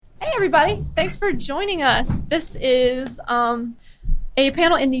everybody. Thanks for joining us. This is a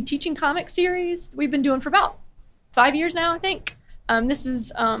panel in the Teaching Comics series that we've been doing for about 5 years now, I think. This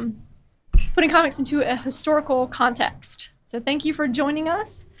is putting comics into a historical context. So thank you for joining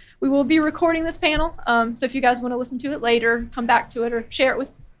us. We will be recording this panel, so if you guys want to listen to it later, come back to it or share it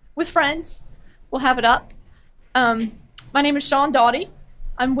with friends, we'll have it up. My name is Sean Doughty.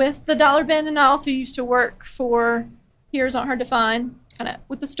 I'm with the Dollar Bin, and I also used to work for Here's Not Hard to Find, kind of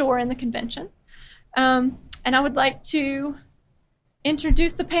with the store and the convention. And I would like to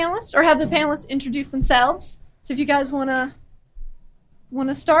introduce the panelists, or have the panelists introduce themselves. So if you guys want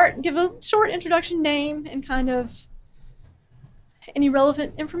to start, give a short introduction, name, and kind of any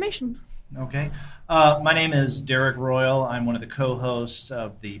relevant information. Okay. My name is Derek Royal. I'm one of the co-hosts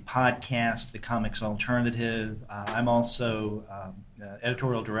of the podcast, The Comics Alternative. I'm also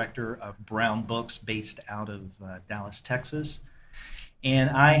editorial director of Brown Books, based out of Dallas, Texas.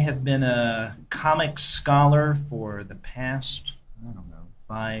 And I have been a comics scholar for the past,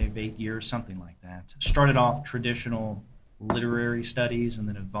 5-8 years, something like that. Started off traditional literary studies and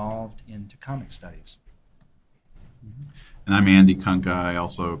then evolved into comic studies. And I'm Andy Kunka. I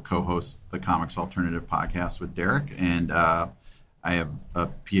also co-host the Comics Alternative podcast with Derek, and I have a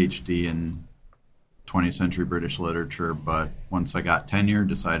PhD in 20th century British literature, but once I got tenure,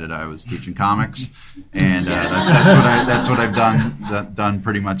 decided I was teaching comics, and that's what I've done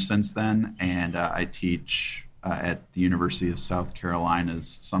pretty much since then. And I teach at the University of South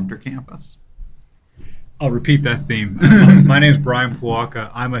Carolina's Sumter campus. I'll repeat that theme. My name is Brian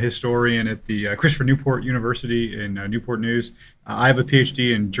Puaka. I'm a historian at the Christopher Newport University in Newport News. I have a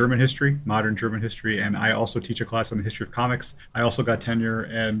PhD in German history, modern German history, and I also teach a class on the history of comics. I also got tenure,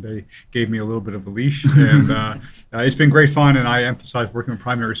 and they gave me a little bit of a leash. And it's been great fun, and I emphasize working with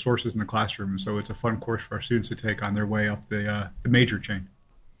primary sources in the classroom. So it's a fun course for our students to take on their way up the major chain.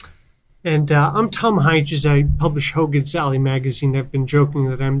 And I'm Tom Heinges. I publish Hogan's Alley magazine. I've been joking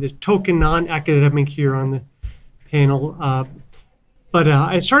that I'm the token non-academic here on the panel. But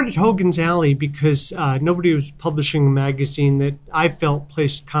I started Hogan's Alley because nobody was publishing a magazine that I felt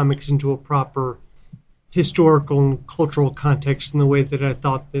placed comics into a proper historical and cultural context in the way that I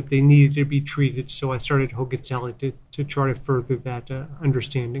thought that they needed to be treated. So I started Hogan's Alley to try to further that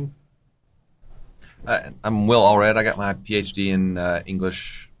understanding. I'm Will Allred. I got my PhD in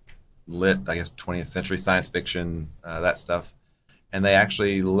English Lit, 20th century science fiction, that stuff. And they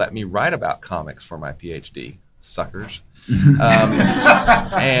actually let me write about comics for my PhD. Suckers.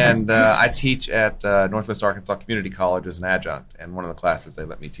 And I teach at Northwest Arkansas Community College as an adjunct. And one of the classes they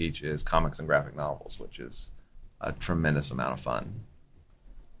let me teach is comics and graphic novels, which is a tremendous amount of fun.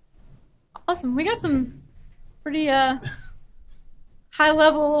 Awesome. We got some pretty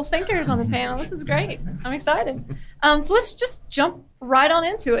high-level thinkers on the panel. This is great. I'm excited. So let's just jump right on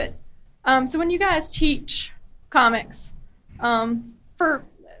into it. So when you guys teach comics, for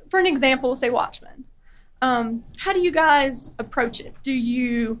an example, say Watchmen, how do you guys approach it? Do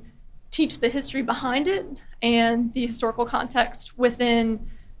you teach the history behind it and the historical context within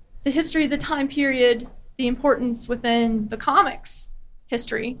the history of the time period, the importance within the comics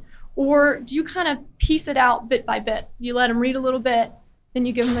history, or do you kind of piece it out bit by bit? You let them read a little bit, then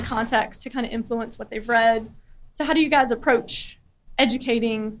you give them the context to kind of influence what they've read. So how do you guys approach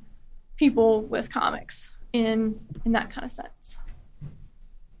educating people with comics in that kind of sense?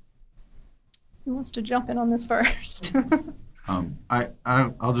 Who wants to jump in on this first?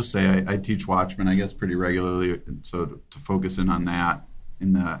 I'll just say I teach Watchmen, I guess, pretty regularly. So to focus in on that,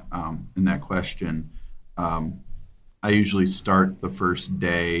 in that question, I usually start the first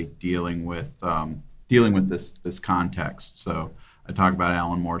day dealing with this context. So I talk about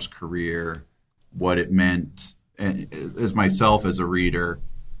Alan Moore's career, what it meant, and as myself as a reader,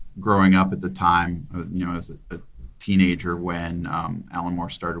 growing up at the time, as a teenager when Alan Moore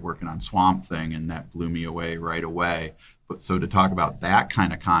started working on Swamp Thing, and that blew me away right away. But so to talk about that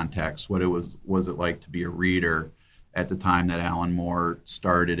kind of context, what it was it like to be a reader at the time that Alan Moore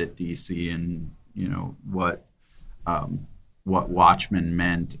started at DC, and what Watchmen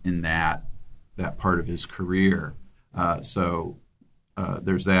meant in that part of his career. So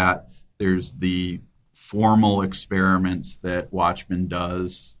there's that. There's the formal experiments that Watchmen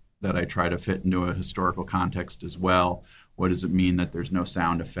does that I try to fit into a historical context as well. What does it mean that there's no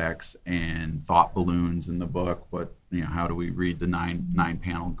sound effects and thought balloons in the book? How do we read the nine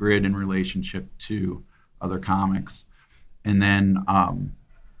panel grid in relationship to other comics? And then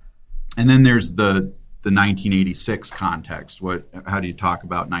there's the 1986 context. How do you talk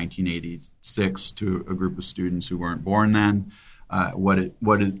about 1986 to a group of students who weren't born then? What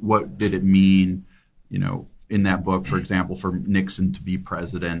did it mean, in that book, for example, for Nixon to be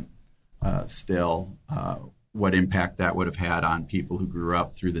president still, what impact that would have had on people who grew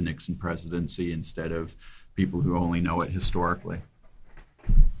up through the Nixon presidency instead of people who only know it historically.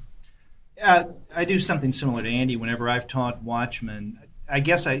 I do something similar to Andy. Whenever I've taught Watchmen, I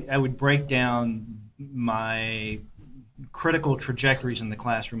guess I would break down my critical trajectories in the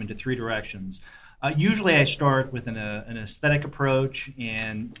classroom into three directions. Usually I start with an aesthetic approach,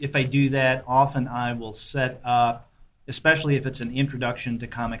 and if I do that, often I will set up, especially if it's an introduction to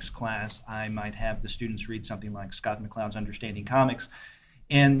comics class, I might have the students read something like Scott McCloud's Understanding Comics,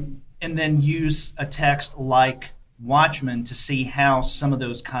 and then use a text like Watchmen to see how some of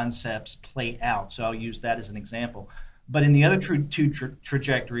those concepts play out. So I'll use that as an example. But in the other two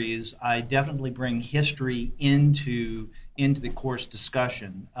trajectories, I definitely bring history into the course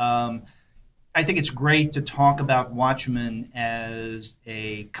discussion. I think it's great to talk about Watchmen as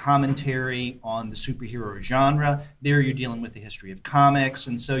a commentary on the superhero genre. There you're dealing with the history of comics,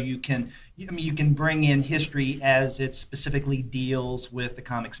 and so you can bring in history as it specifically deals with the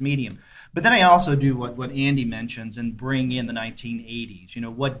comics medium. But then I also do what Andy mentions and bring in the 1980s.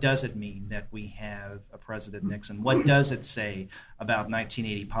 What does it mean that we have a President Nixon? What does it say about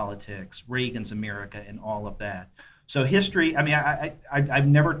 1980 politics, Reagan's America, and all of that? So history, I've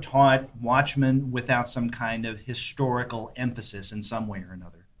never taught Watchmen without some kind of historical emphasis in some way or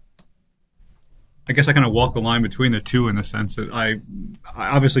another. I guess I kind of walk the line between the two in the sense that I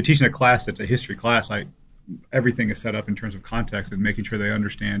obviously teaching a class that's a history class, everything is set up in terms of context and making sure they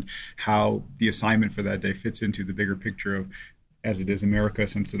understand how the assignment for that day fits into the bigger picture of, as it is, America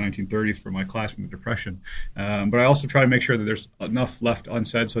since the 1930s for my class from the Depression. But I also try to make sure that there's enough left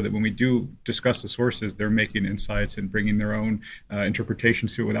unsaid so that when we do discuss the sources, they're making insights and bringing their own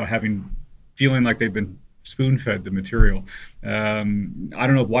interpretations to it without feeling like they've been spoon-fed the material. I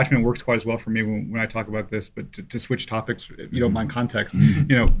don't know if Watchmen works quite as well for me when I talk about this, but to switch topics, if you don't mind context,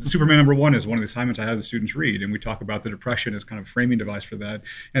 Superman #1 is one of the assignments I have the students read, and we talk about the Depression as kind of framing device for that.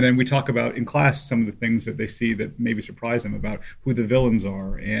 And then we talk about in class some of the things that they see that maybe surprise them about who the villains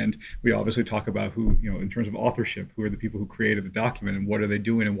are. And we obviously talk about who, in terms of authorship, who are the people who created the document and what are they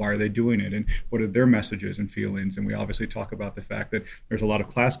doing and why are they doing it and what are their messages and feelings. And we obviously talk about the fact that there's a lot of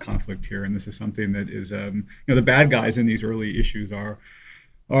class conflict here, and this is something that is, the bad guys in these early issues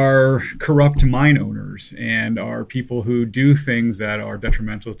are corrupt mine owners and are people who do things that are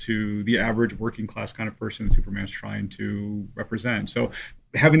detrimental to the average working class kind of person Superman's trying to represent. So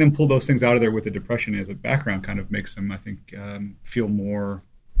having them pull those things out of there with the Depression as a background kind of makes them, I think, feel more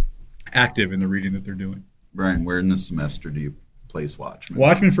active in the reading that they're doing. Brian, where in the semester do you place Watchmen?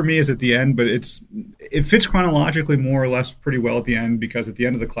 Watchmen for me is at the end, but it fits chronologically more or less pretty well at the end, because at the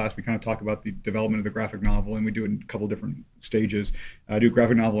end of the class we kind of talk about the development of the graphic novel, and we do it in a couple different stages. I do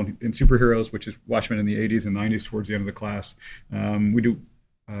graphic novel in superheroes, which is Watchmen in the 80s and 90s towards the end of the class. We do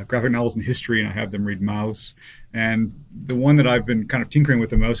graphic novels in history, and I have them read Maus. And the one that I've been kind of tinkering with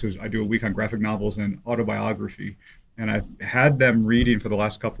the most is I do a week on graphic novels and autobiography. And I've had them reading for the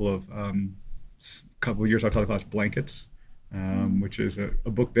last couple of years. I've taught the class Blankets, which is a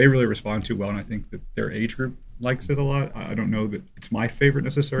book they really respond to well, and I think that their age group likes it a lot. I don't know that it's my favorite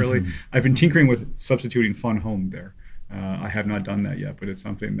necessarily. I've been tinkering with substituting Fun Home there. I have not done that yet, but it's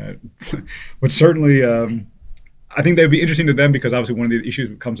something that would certainly, I think that would be interesting to them, because obviously one of the issues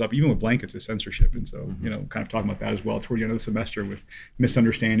that comes up, even with Blankets, is censorship. And so, kind of talking about that as well toward the end of the semester with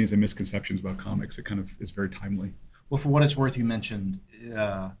misunderstandings and misconceptions about comics, it kind of is very timely. Well, for what it's worth, you mentioned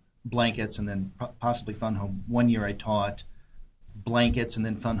Blankets and then possibly Fun Home. One year I taught Blankets and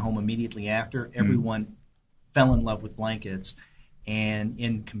then Fun Home immediately after. Everyone fell in love with Blankets, and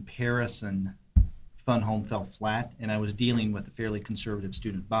in comparison, Fun Home fell flat, and I was dealing with a fairly conservative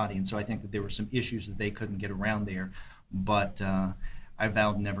student body, and so I think that there were some issues that they couldn't get around there, but I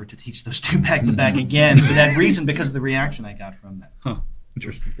vowed never to teach those two back to back again for that reason, because of the reaction I got from that. Huh.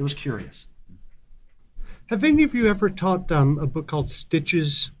 Interesting. It was curious. Have any of you ever taught a book called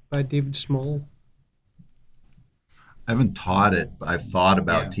Stitches by David Small? I haven't taught it, but I've thought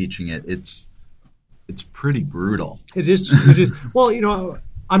about teaching it. It's pretty brutal. It is. Well,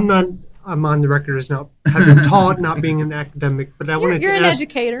 I'm on the record as not having taught, not being an academic, but You're an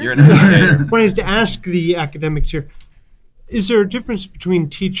educator. You're an educator. Wanted to ask the academics here, is there a difference between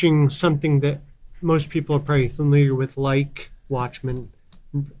teaching something that most people are probably familiar with, like Watchmen,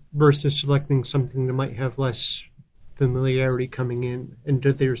 versus selecting something that might have less familiarity coming in, and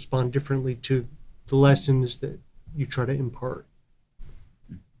do they respond differently to the lessons that you try to impart?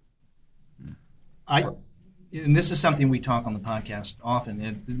 And this is something we talk on the podcast often.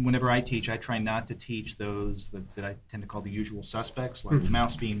 And whenever I teach, I try not to teach those that I tend to call the usual suspects, like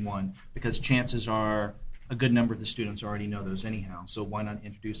Maus being one, because chances are a good number of the students already know those anyhow. So why not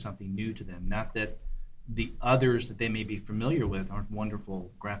introduce something new to them? Not that the others that they may be familiar with aren't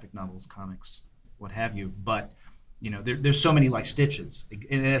wonderful graphic novels, comics, what have you, but there's so many like Stitches,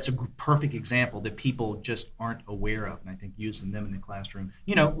 and that's a perfect example that people just aren't aware of. And I think using them in the classroom,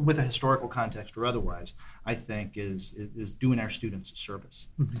 with a historical context or otherwise, I think is doing our students a service.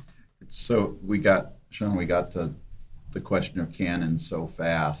 Mm-hmm. So we got to the question of canon so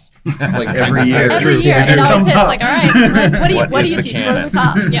fast. It's like every year. Every year, it always hits like, all right, what do you the teach? canon? What are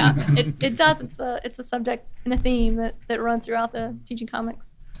the top? Yeah, it does. It's a subject and a theme that runs throughout the teaching comics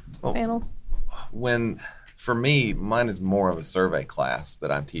panels. For me, mine is more of a survey class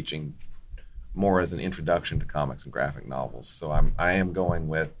that I'm teaching more as an introduction to comics and graphic novels. So I am going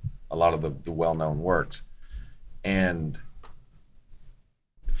with a lot of the well-known works. And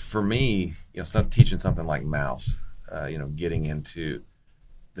for me, teaching something like Maus, getting into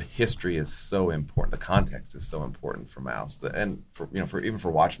the history is so important. The context is so important for Maus, and for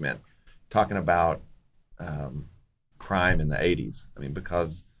Watchmen, talking about crime in the 80s. I mean,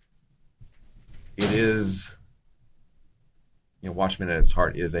 because it is, Watchmen at its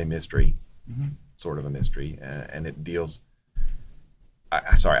heart is a mystery, sort of a mystery, and it deals.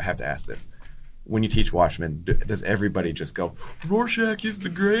 Sorry, I have to ask this. When you teach Watchmen, does everybody just go, Rorschach is the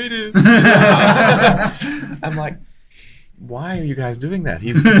greatest? I'm like, why are you guys doing that?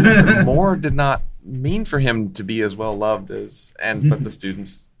 Moore did not mean for him to be as well loved but the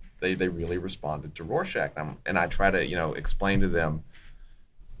students, they really responded to Rorschach. And I try to, explain to them,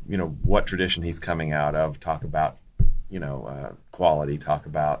 what tradition he's coming out of, talk about, quality, talk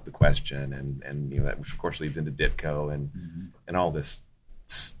about the question, and that, which of course leads into Ditko and all this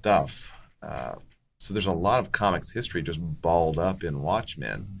stuff. So there's a lot of comics history just balled up in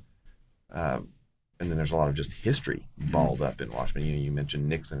Watchmen. And then there's a lot of just history balled up in Watchmen. You mentioned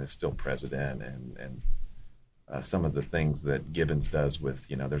Nixon is still president, and some of the things that Gibbons does with,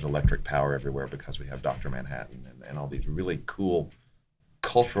 there's electric power everywhere because we have Dr. Manhattan, and all these really cool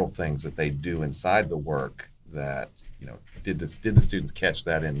cultural things that they do inside the work that, did the students catch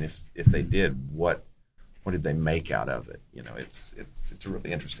that? And if they did, what did they make out of it? It's a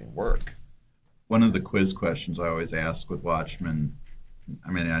really interesting work. One of the quiz questions I always ask with Watchmen,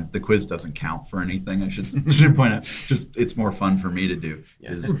 the quiz doesn't count for anything, I should point out. Just it's more fun for me to do.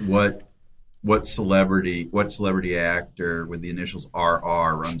 Yeah. Is what celebrity actor with the initials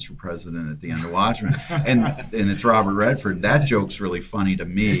RR runs for president at the end of Watchmen? And it's Robert Redford. That joke's really funny to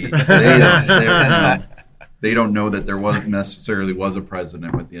me. They don't know that there wasn't necessarily was a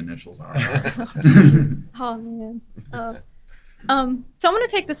president with the initials RR. Oh man. So I'm going to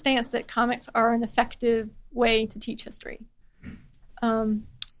take the stance that comics are an effective way to teach history.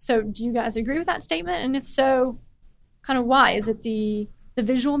 So do you guys agree with that statement? And if so, kind of why? Is it the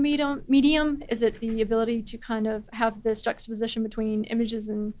visual medium? Is it the ability to kind of have this juxtaposition between images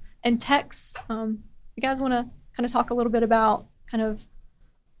and text? You guys want to kind of talk a little bit about kind of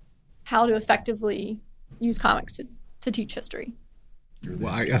how to effectively use comics to teach history?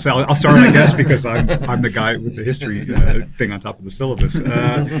 Well, I'll start, I guess, because I'm the guy with the history thing on top of the syllabus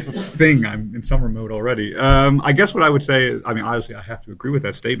thing. I'm in summer mode already. I guess what I would say is, obviously I have to agree with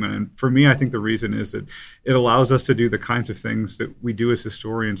that statement. And for me, I think the reason is that it allows us to do the kinds of things that we do as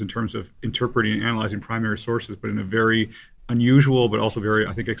historians in terms of interpreting and analyzing primary sources, but in a very unusual but also very,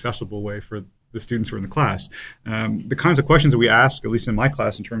 I think, accessible way for the students who are in the class. The kinds of questions that we ask, at least in my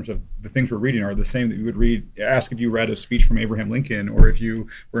class, in terms of the things we're reading, are the same that you would ask if you read a speech from Abraham Lincoln or if you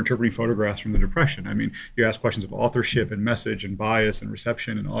were interpreting photographs from the Depression. You ask questions of authorship and message and bias and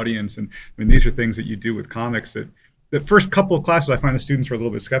reception and audience. And these are things that you do with comics that the first couple of classes, I find the students are a little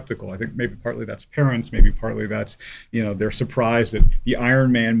bit skeptical. I think maybe partly that's parents, maybe partly that's, they're surprised that the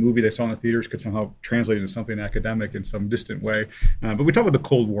Iron Man movie they saw in the theaters could somehow translate into something academic in some distant way. But we talk about the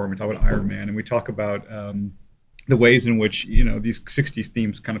Cold War, and we talk about Iron Man, and we talk about the ways in which, these 60s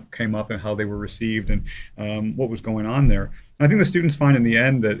themes kind of came up and how they were received and what was going on there. And I think the students find in the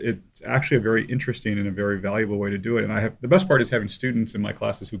end that it's actually a very interesting and a very valuable way to do it. And the best part is having students in my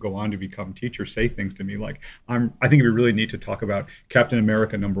classes who go on to become teachers say things to me like, I think it'd be really neat to talk about Captain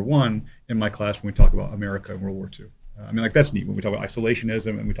America #1 in my class when we talk about America in World War II. That's neat when we talk about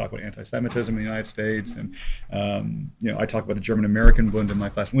isolationism and we talk about anti-Semitism in the United States. And, I talk about the German-American Bund in my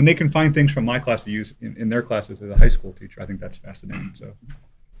class. When they can find things from my class to use in their classes as a high school teacher, I think that's fascinating. So,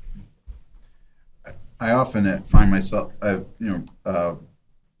 I often find myself,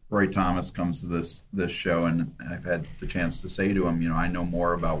 Roy Thomas comes to this show, and I've had the chance to say to him, I know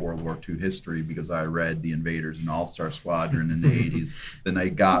more about World War II history because I read The Invaders and All-Star Squadron in the 80s than I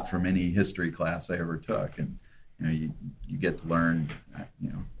got from any history class I ever took. And you get to learn.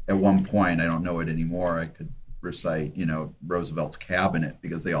 At one point, I don't know it anymore, I could recite Roosevelt's Cabinet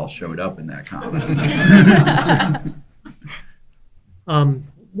because they all showed up in that comic.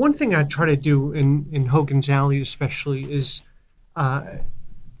 One thing I try to do in Hogan's Alley especially is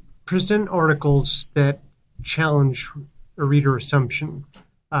present articles that challenge a reader assumption.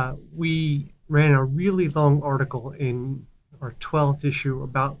 We ran a really long article in our 12th issue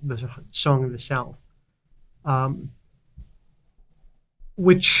about the Song of the South,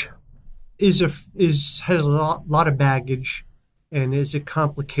 which has a lot of baggage and is a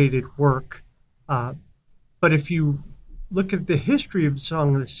complicated work. But if you look at the history of the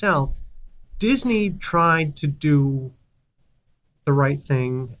Song of the South, Disney tried to do the right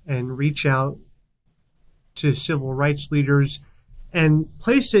thing and reach out to civil rights leaders and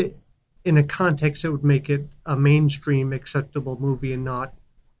place it in a context that would make it a mainstream acceptable movie and not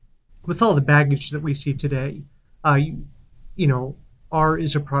with all the baggage that we see today. Art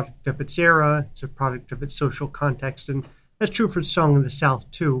is a product of its era, it's a product of its social context, and that's true for Song of the South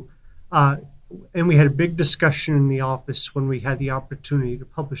too. And we had a big discussion in the office when we had the opportunity to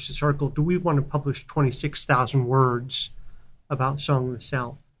publish this article. Do we want to publish 26,000 words about Song of the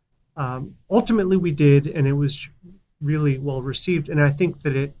South? Ultimately, we did, and it was really well received. And I think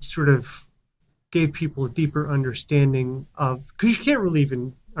that it sort of gave people a deeper understanding of, because you can't really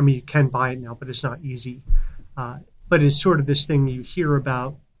you can buy it now, but it's not easy. But it's sort of this thing you hear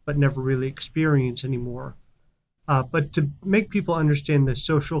about, but never really experience anymore. But to make people understand the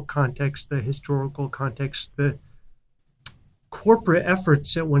social context, the historical context, the corporate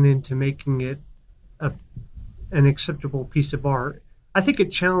efforts that went into making it an acceptable piece of art, I think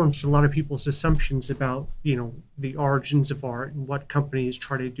it challenged a lot of people's assumptions about, the origins of art and what companies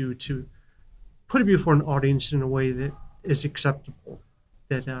try to do to put it before an audience in a way that is acceptable.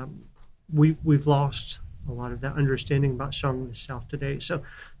 That we've lost a lot of that understanding about Song of the South today. So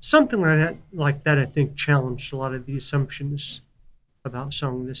something like that, I think, challenged a lot of the assumptions about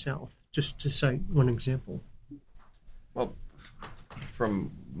Song of the South, just to cite one example. Well,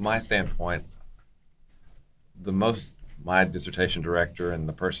 from my standpoint, my dissertation director and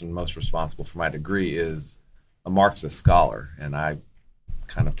the person most responsible for my degree is a Marxist scholar, and I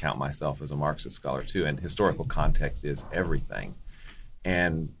kind of count myself as a Marxist scholar too, and historical context is everything.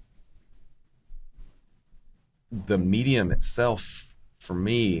 And the medium itself, for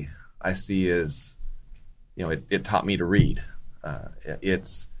me, I see as, it taught me to read.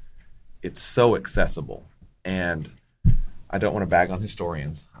 It's so accessible, and I don't want to bag on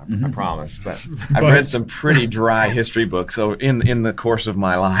historians, I promise, but I've read some pretty dry history books in the course of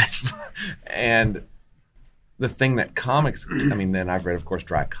my life. And the thing that comics, then I've read, of course,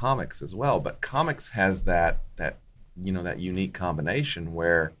 dry comics as well, but comics has that unique combination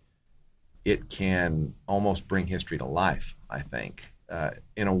where it can almost bring history to life, I think,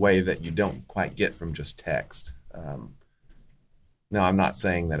 in a way that you don't quite get from just text. Now, I'm not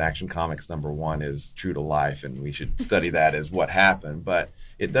saying that Action Comics #1 is true to life and we should study that as what happened, but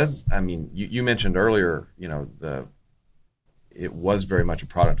it does, you mentioned earlier, it was very much a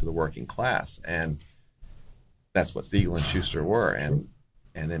product of the working class, and that's what Siegel and Schuster were. And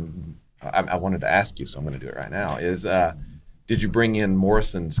then I wanted to ask you, so I'm going to do it right now, is did you bring in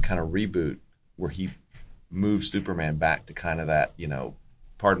Morrison's kind of reboot where he moved Superman back to kind of that,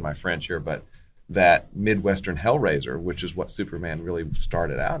 pardon my French here, but that Midwestern Hellraiser, which is what Superman really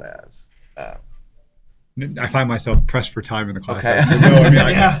started out as? I find myself pressed for time in the class.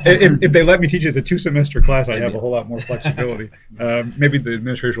 Okay. If they let me teach it as a 2-semester class, I have a whole lot more flexibility. Maybe the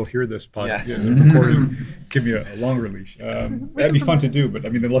administrators will hear this podcast, recording, give me a longer leash. That'd be fun to do, but the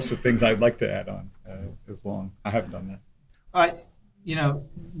list of things I'd like to add on is long. I haven't done that.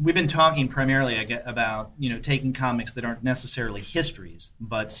 We've been talking primarily about, taking comics that aren't necessarily histories,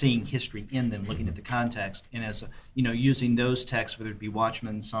 but seeing history in them, looking at the context, and as using those texts, whether it be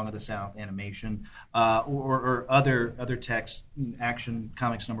Watchmen, Song of the South, animation, or other texts, Action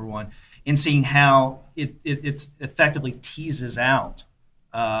Comics #1, and seeing how it effectively teases out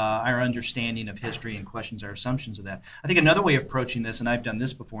our understanding of history and questions our assumptions of that. I think another way of approaching this, and I've done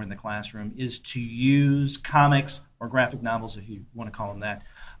this before in the classroom, is to use comics or graphic novels, if you want to call them that,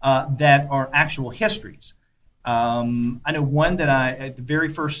 that are actual histories. I know one that at the very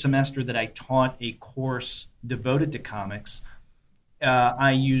first semester that I taught a course devoted to comics,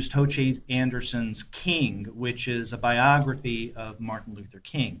 I used Ho Che Anderson's King, which is a biography of Martin Luther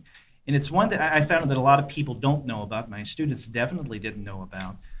King. And it's one that I found that a lot of people don't know about. My students definitely didn't know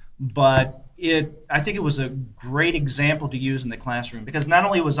about. But I think it was a great example to use in the classroom, because not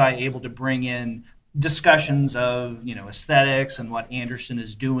only was I able to bring in discussions of aesthetics and what Anderson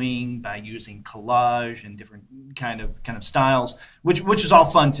is doing by using collage and different kind of styles, which is all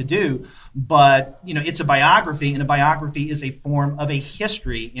fun to do. But it's a biography, and a biography is a form of a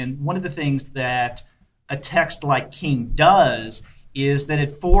history. And one of the things that a text like King does is that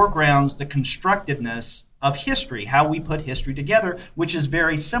it foregrounds the constructiveness of history, how we put history together, which is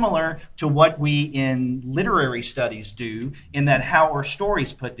very similar to what we in literary studies do, in that how are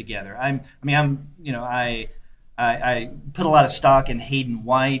stories put together. I put a lot of stock in Hayden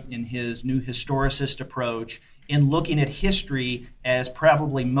White in his new historicist approach in looking at history as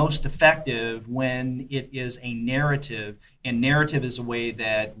probably most effective when it is a narrative, and narrative is a way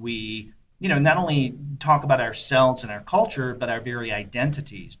that we not only talk about ourselves and our culture, but our very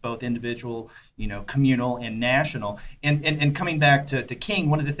identities, both individual, communal and national. And coming back to King,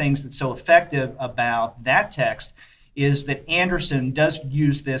 one of the things that's so effective about that text is that Anderson does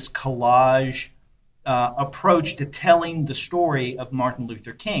use this collage approach to telling the story of Martin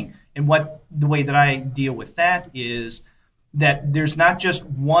Luther King. And the way that I deal with that is that there's not just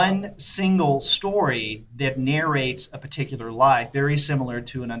one single story that narrates a particular life, very similar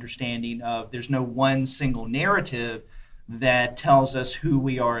to an understanding of there's no one single narrative that tells us who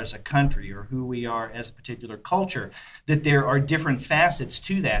we are as a country or who we are as a particular culture, that there are different facets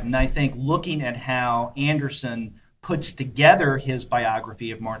to that. And I think looking at how Anderson puts together his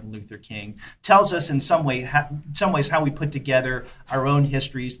biography of Martin Luther King tells us in some ways how we put together our own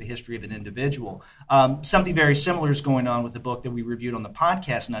histories, the history of an individual. Something very similar is going on with the book that we reviewed on the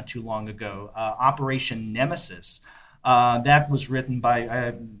podcast not too long ago, Operation Nemesis. That was written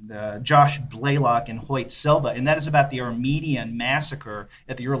by Josh Blaylock and Hoyt Silva, and that is about the Armenian massacre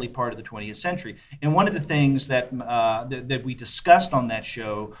at the early part of the 20th century. And one of the things that we discussed on that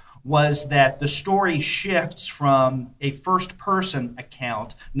show was that the story shifts from a first-person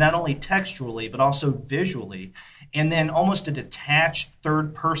account, not only textually, but also visually, and then almost a detached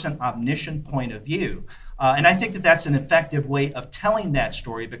third-person omniscient point of view. And I think that that's an effective way of telling that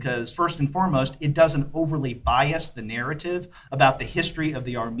story because, first and foremost, it doesn't overly bias the narrative about the history of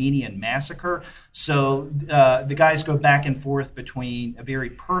the Armenian massacre. So the guys go back and forth between a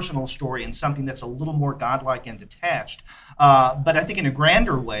very personal story and something that's a little more godlike and detached. But I think in a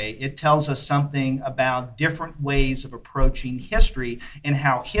grander way, it tells us something about different ways of approaching history and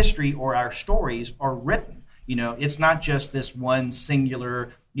how history or our stories are written. It's not just this one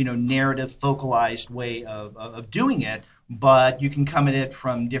singular narrative focalized way of doing it, but you can come at it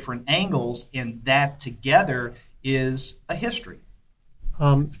from different angles, and that together is a history.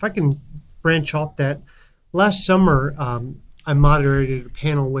 If I can branch off that, last summer I moderated a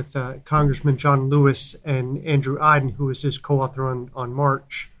panel with Congressman John Lewis and Andrew Iden, who was his co-author on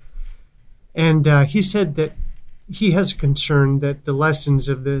March, and he said that he has a concern that the lessons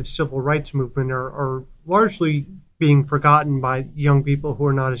of the civil rights movement are largely being forgotten by young people who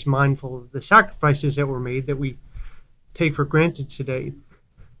are not as mindful of the sacrifices that were made that we take for granted today.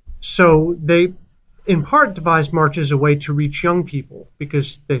 So they, in part, devised March as a way to reach young people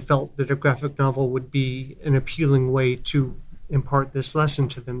because they felt that a graphic novel would be an appealing way to impart this lesson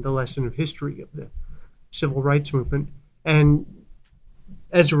to them, the lesson of history of the civil rights movement. And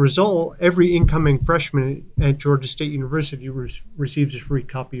as a result, every incoming freshman at Georgia State University receives a free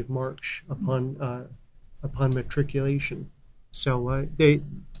copy of March upon matriculation. So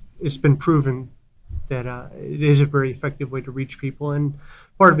it's been proven that it is a very effective way to reach people, and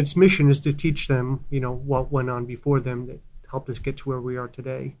part of its mission is to teach them, what went on before them that helped us get to where we are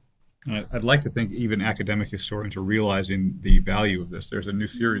today. I'd like to think even academic historians are realizing the value of this. There's a new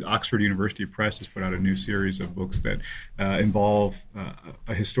series, Oxford University Press has put out a new series of books that involve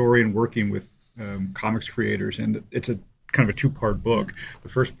a historian working with comics creators, and it's a kind of a two-part book. The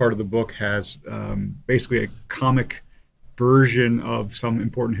first part of the book has basically a comic version of some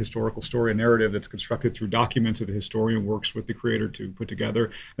important historical story, a narrative that's constructed through documents that the historian works with the creator to put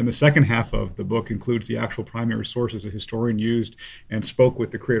together. And the second half of the book includes the actual primary sources the historian used and spoke with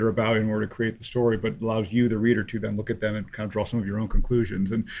the creator about in order to create the story, but allows you, the reader, to then look at them and kind of draw some of your own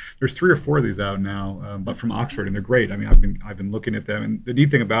conclusions. And there's 3 or 4 of these out now, but from Oxford, and they're great. I mean, I've been looking at them, and the neat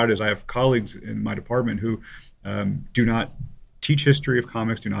thing about it is I have colleagues in my department who do not teach history of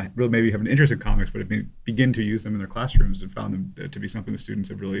comics, do not really maybe have an interest in comics, but have begin to use them in their classrooms and found them to be something the students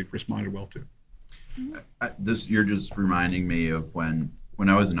have really responded well to. You're just reminding me of when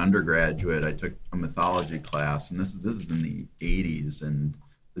I was an undergraduate, I took a mythology class, and this is in the 80s, and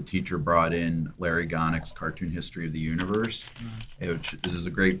the teacher brought in Larry Gonick's Cartoon History of the Universe, which is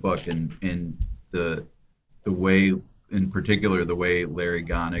a great book, and the way, in particular, the way Larry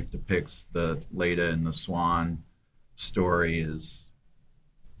Gonick depicts the Leda and the Swan story is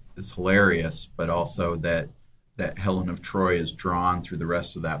is hilarious, but also that Helen of Troy is drawn through the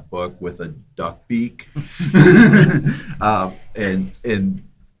rest of that book with a duck beak, and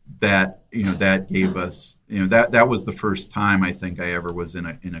that that gave us that was the first time I think I ever was in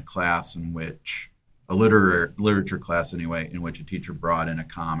a class in which a literature class anyway, in which a teacher brought in a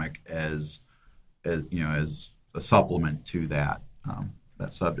comic as a supplement to that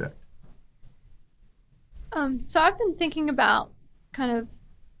subject. So I've been thinking about kind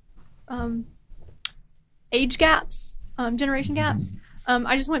of age gaps, generation gaps.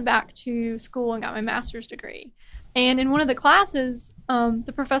 I just went back to school and got my master's degree. And in one of the classes,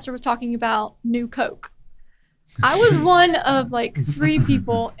 the professor was talking about New Coke. I was one of like 3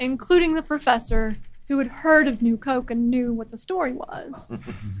 people, including the professor, who had heard of New Coke and knew what the story was.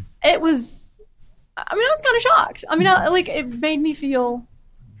 I was kind of shocked. It made me feel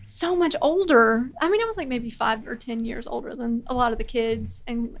so much older. I was like maybe 5 or 10 years older than a lot of the kids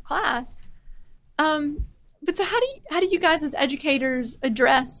in the class. But so how do you guys as educators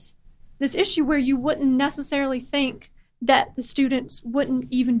address this issue where you wouldn't necessarily think that the students wouldn't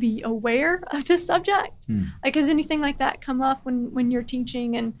even be aware of this subject? Like, has anything like that come up when you're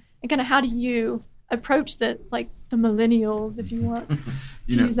teaching, and kind of how do you approach the millennials, if you want to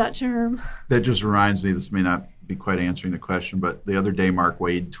use that term? That just reminds me, this may not be quite answering the question, but the other day Mark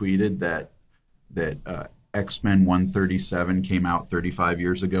Waid tweeted that X-Men 137 came out 35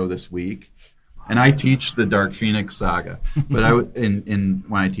 years ago this week. And I teach the Dark Phoenix saga, but when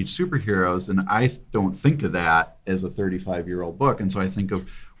I teach superheroes, and I don't think of that as a 35-year-old book, and so I think of,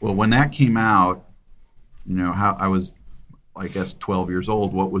 well, when that came out, how I was, I guess, 12 years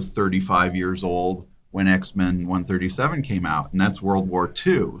old. What was 35 years old when X-Men 137 came out? And that's World War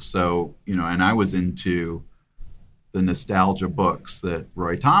II. So, and I was into the nostalgia books that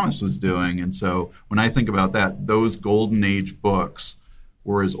Roy Thomas was doing, and so when I think about that, those golden age books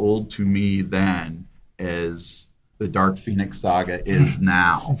were as old to me then as the Dark Phoenix saga is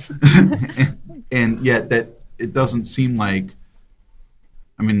now. And yet that it doesn't seem like,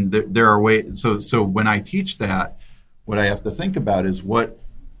 there are ways, so when I teach that, what I have to think about is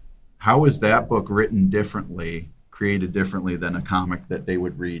how is that book written differently, created differently than a comic that they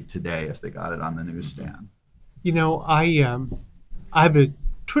would read today if they got it on the newsstand? I have a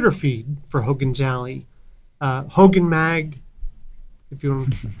Twitter feed for Hogan's Alley, Hogan Mag. If you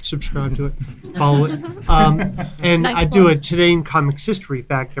want to subscribe to it, follow it. And Nice I do plug. a Today in Comics History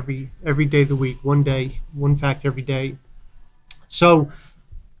fact every day of the week, one fact every day. So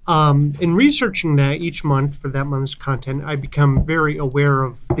in researching that each month for that month's content, I become very aware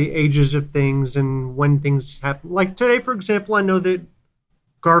of the ages of things and when things happen. Like today, for example, I know that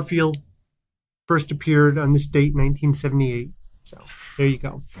Garfield first appeared on this date, 1978. So there you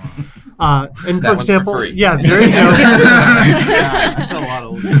go. And That for one's example, for free. yeah, there you go. Yeah, I feel a lot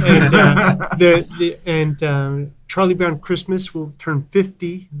older. And Charlie Brown Christmas will turn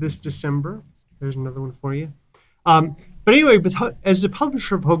 50 this December. There's another one for you. But anyway, as the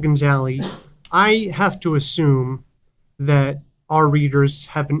publisher of Hogan's Alley, I have to assume that our readers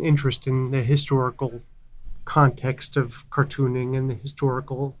have an interest in the historical context of cartooning and the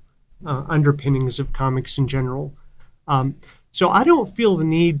historical underpinnings of comics in general. So I don't feel the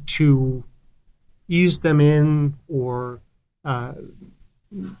need to ease them in or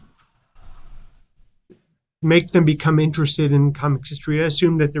make them become interested in comics history. I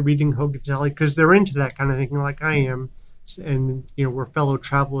assume that they're reading Hogan's Alley because they're into that kind of thing like I am. And, we're fellow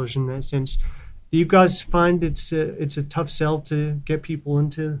travelers in that sense. Do you guys find it's a tough sell to get people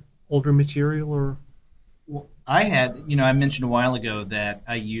into older material? Or Well, I mentioned a while ago that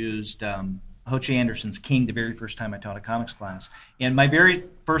I used Ho Che Anderson's King the very first time I taught a comics class. And my very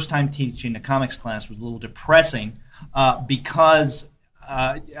first time teaching a comics class was a little depressing because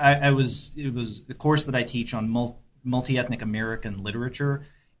it was the course that I teach on multi-ethnic American literature,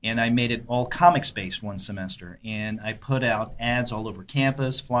 and I made it all comics-based one semester. And I put out ads all over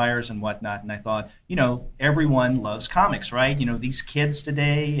campus, flyers and whatnot, and I thought, everyone loves comics, right? These kids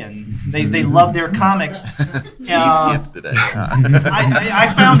today, and they love their comics. These kids today.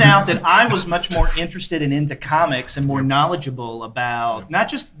 I found out that I was much more interested and into comics and more knowledgeable about not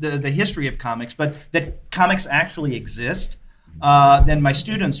just the history of comics, but that comics actually exist than my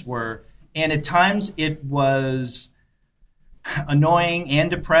students were. And at times it was annoying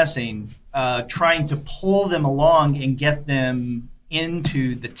and depressing trying to pull them along and get them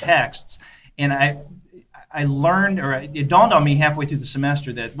into the texts. And I learned, or it dawned on me halfway through the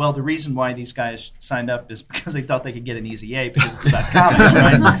semester that, well, the reason why these guys signed up is because they thought they could get an easy A because it's about comics,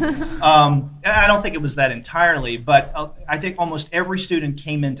 right? And I don't think it was that entirely, but I think almost every student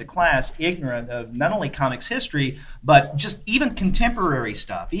came into class ignorant of not only comics history, but just even contemporary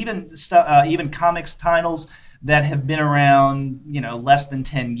stuff, even comics titles that have been around, less than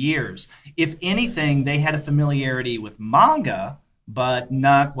 10 years. If anything, they had a familiarity with manga, but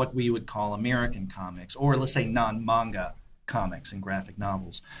not what we would call American comics, or let's say non-manga comics and graphic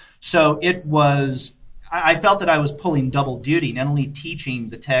novels. So I felt that I was pulling double duty, not only teaching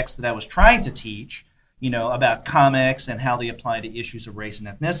the text that I was trying to teach, about comics and how they apply to issues of race and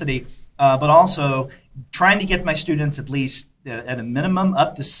ethnicity, but also trying to get my students at least at a minimum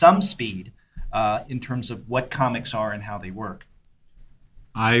up to some speed in terms of what comics are and how they work.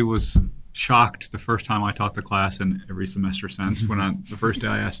 I was shocked the first time I taught the class, and every semester since, when the first day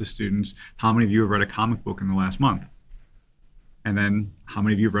I asked the students, how many of you have read a comic book in the last month? And then, how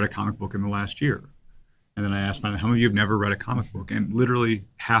many of you have read a comic book in the last year? And then I asked finally, how many of you have never read a comic book? And literally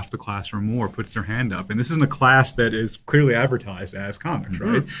half the class or more puts their hand up. And this isn't a class that is clearly advertised as comics,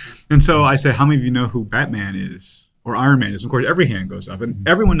 right? And so I say, how many of you know who Batman is? Or Iron Man is? Of course, every hand goes up, and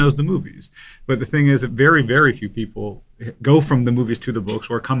everyone knows the movies. But the thing is that very, very few people go from the movies to the books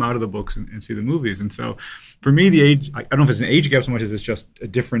or come out of the books and see the movies. And so for me, the age, I don't know if it's an age gap so much as it's just a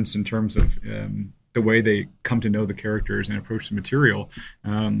difference in terms of the way they come to know the characters and approach the material.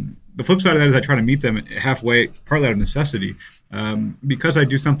 The flip side of that is I try to meet them halfway, partly out of necessity. Because I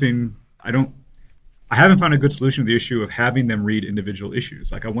do something, I haven't found a good solution to the issue of having them read individual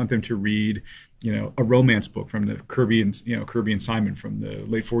issues. Like I want them to read, a romance book from the Kirby and Simon from the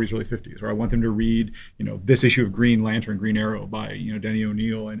late 40s, early 50s, or I want them to read, this issue of Green Lantern, Green Arrow by, Denny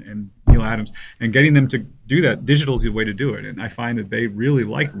O'Neil and Neil Adams, and getting them to do that. Digital is the way to do it, and I find that they really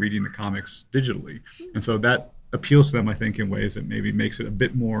like reading the comics digitally, and so that appeals to them, I think, in ways that maybe makes it a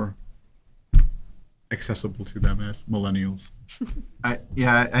bit more accessible to them as millennials. I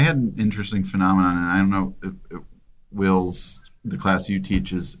had an interesting phenomenon, and I don't know if Will's, the class you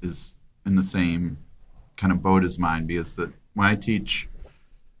teach is in the same kind of boat as mine, because when I teach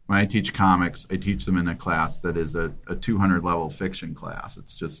comics, I teach them in a class that is a 200 level fiction class.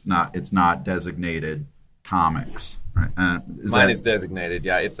 It's not designated comics, right? Mine is designated.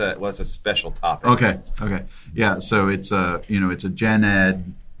 Yeah, it's a special topic. Okay. Yeah, so it's a gen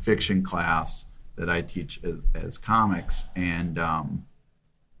ed fiction class that I teach as comics, and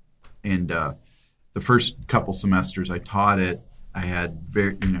the first couple semesters I taught it, I had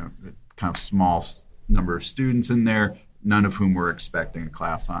very kind of small number of students in there, none of whom were expecting a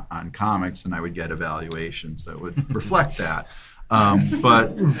class on comics, and I would get evaluations that would reflect that.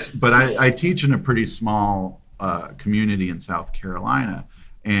 But I teach in a pretty small community in South Carolina,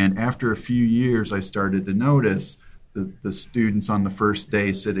 and after a few years, I started to notice the students on the first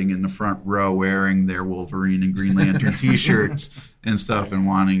day sitting in the front row wearing their Wolverine and Green Lantern T-shirts and stuff, and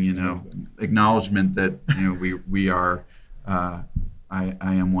wanting acknowledgement that we are.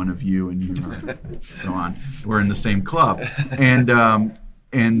 I am one of you, and you are, so on. We're in the same club,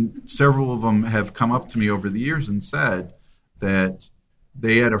 and several of them have come up to me over the years and said that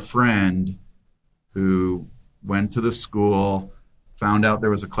they had a friend who went to the school, found out there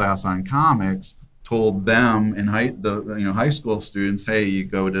was a class on comics, told them and high school students, hey, you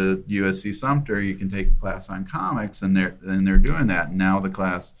go to USC Sumter, you can take a class on comics, and they're doing that. And now the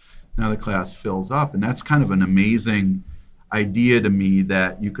class fills up, and that's kind of an amazing idea to me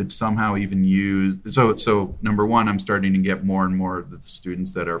that you could somehow even use. So number one, I'm starting to get more and more of the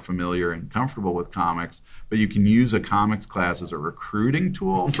students that are familiar and comfortable with comics, but you can use a comics class as a recruiting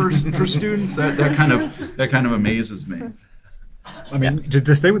tool for students. That kind of amazes me. I mean,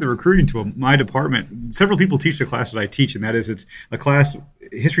 to stay with the recruiting tool, my department, several people teach the class that I teach, and that is, it's a class,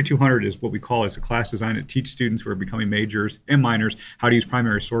 History 200 is what we call it. It's a class designed to teach students who are becoming majors and minors how to use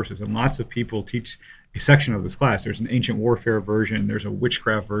primary sources, and lots of people teach a section of this class. There's an ancient warfare version, there's a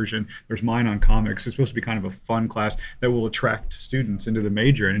witchcraft version, there's mine on comics. It's supposed to be kind of a fun class that will attract students into the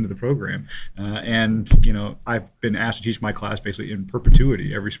major and into the program. I've been asked to teach my class basically in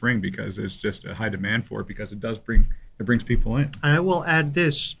perpetuity every spring because there's just a high demand for it, because it brings people in. I will add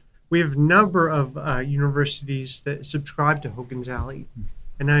this. We have a number of universities that subscribe to Hogan's Alley,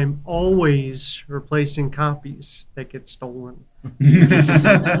 and I'm always replacing copies that get stolen,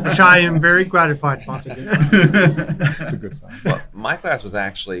 which I am very gratified by. That's a good sign. Well, my class was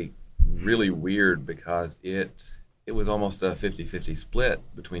actually really weird because it was almost a 50-50 split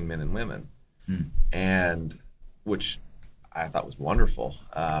between men and women, and which I thought was wonderful.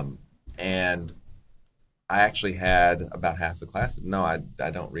 And I actually had about half the class that, no, I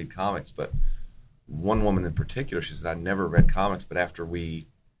don't read comics, but one woman in particular, she said, I never read comics, but after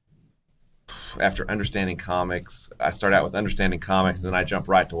understanding comics, I start out with understanding comics, and then I jump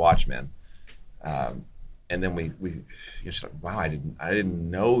right to Watchmen. And then we she's like, wow, I didn't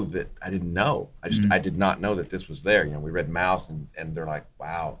know that. I didn't know. I did not know that this was there. We read Mouse, and they're like,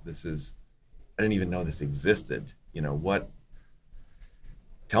 wow, I didn't even know this existed. What?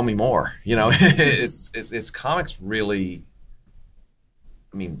 Tell me more. It's comics really.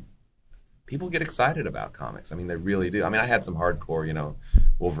 I mean, people get excited about comics. I mean, they really do. I mean, I had some hardcore,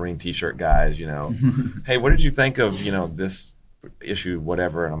 Wolverine T-shirt guys. Hey, what did you think of this issue,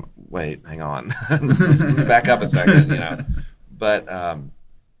 whatever? And wait, hang on, let's back up a second. But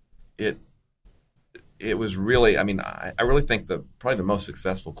it was really. I mean, I really think probably the most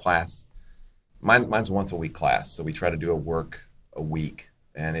successful class. Mine's a once a week class, so we try to do a work a week,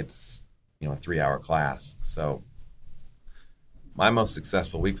 and it's a 3-hour class. So my most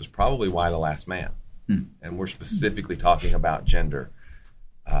successful week was probably Y the Last Man, and we're specifically talking about gender.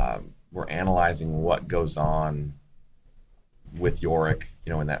 We're analyzing what goes on with Yorick,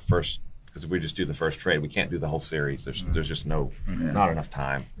 in that first, because if we just do the first trade, we can't do the whole series. There's just not enough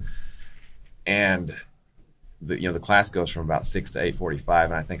time. And the class goes from about 6 to 8:45,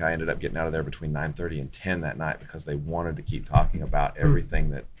 and I think I ended up getting out of there between 9:30 and 10 that night because they wanted to keep talking about everything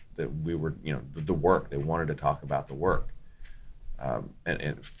that we were, the work. They wanted to talk about the work.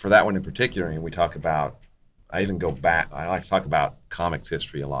 And for that one in particular, we talk about, I even go back, I like to talk about comics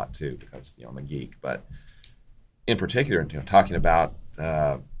history a lot too, because I'm a geek, but in particular, talking about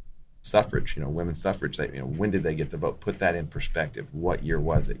suffrage, women's suffrage, when did they get the vote? Put that in perspective. What year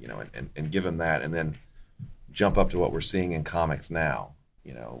was it? And give them that, and then jump up to what we're seeing in comics now,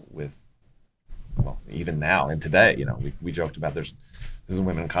 with, well, even now and today, we joked about there's a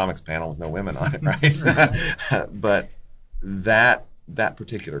women in comics panel with no women on it, right? But that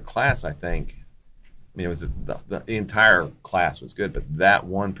particular class, I think, it was the entire class was good, but that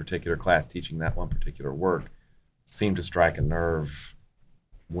one particular class, teaching that one particular work, seemed to strike a nerve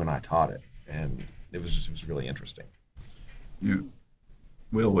when I taught it, and it was really interesting.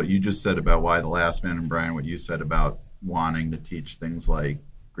 Will, what you just said about Y the Last Man, and Brian, what you said about wanting to teach things like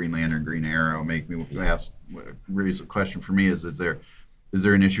Green Lantern, Green Arrow, make me raise a question for me: is there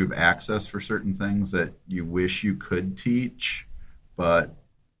an issue of access for certain things that you wish you could teach, but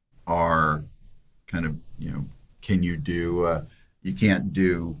are kind of, can you do? You can't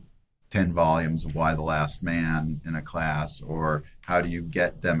do 10 volumes of Y the Last Man in a class, or how do you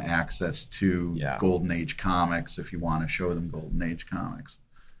get them access to Golden Age comics if you want to show them Golden Age comics?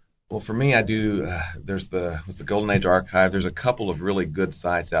 Well, for me, I do. There's the Golden Age Archive. There's a couple of really good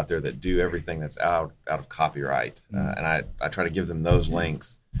sites out there that do everything that's out of copyright, and I try to give them those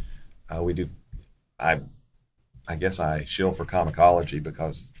links. We do. I guess I shill for Comixology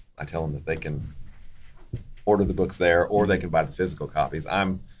because I tell them that they can order the books there, or they can buy the physical copies.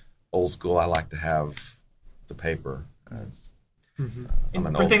 I'm old school. I like to have the paper.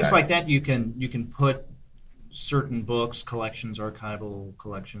 For things guy. Like that, you can put certain books, collections, archival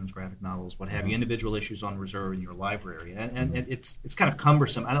collections, graphic novels, what have you, individual issues on reserve in your library, and it's kind of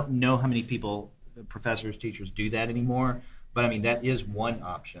cumbersome. I don't know how many people, professors, teachers, do that anymore, but I mean that is one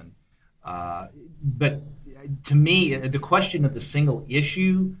option. But to me, the question of the single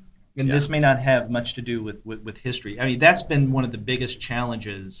issue. And this may not have much to do with history. I mean, that's been one of the biggest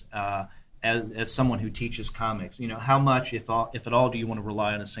challenges as someone who teaches comics. How much, if at all, do you want to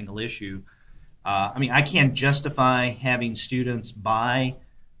rely on a single issue? I mean, I can't justify having students buy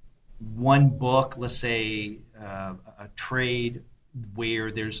one book, let's say a trade where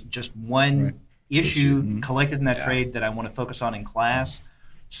there's just one issue collected in that trade that I want to focus on in class.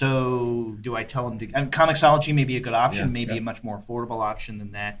 So do I tell them to? And Comixology may be a good option, maybe a much more affordable option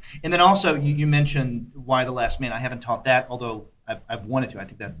than that. And then also you mentioned Y the Last Man. I haven't taught that, although I've wanted to. I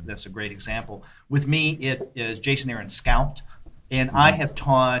think that's a great example. With me, it is Jason Aaron Scalped, and I have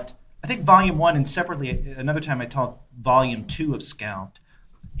taught, I think, Volume 1, and separately another time I taught Volume 2 of Scalped.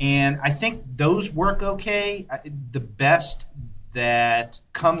 And I think those work okay. The best that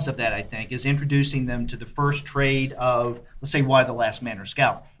comes of that, I think, is introducing them to the first trade of, let's say, Y the Last Man or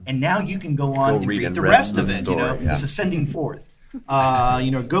Scalp. And now you can go on and read the rest of it. Story, It's ascending forth.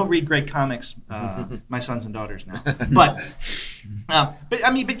 Go read great comics, my sons and daughters now.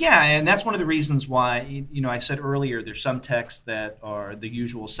 But yeah, and that's one of the reasons why, I said earlier, there's some texts that are the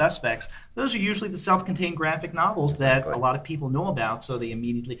usual suspects. Those are usually the self-contained graphic novels that a lot of people know about, so they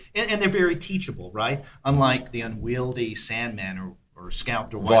immediately, and they're very teachable, right? Unlike the unwieldy Sandman or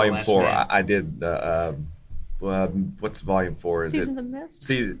Scalped or Volume Last 4, Man. I did. What's Volume 4? Is Season of the Mist?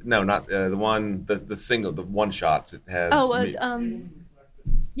 No, not the one. The single, the one shots. It has.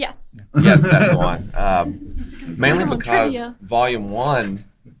 Yes. Yes, that's the one. Mainly General because trivia. Volume 1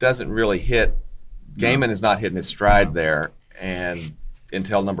 doesn't really hit, Gaiman is not hitting his stride there and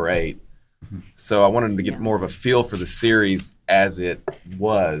until number 8. So I wanted to get more of a feel for the series as it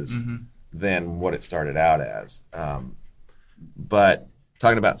was than what it started out as. But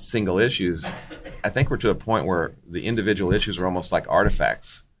talking about single issues, I think we're to a point where the individual issues are almost like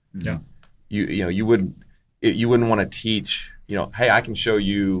artifacts. Yeah. You wouldn't want to teach, hey, I can show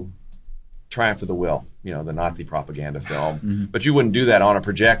you Triumph of the Will, the Nazi propaganda film, but you wouldn't do that on a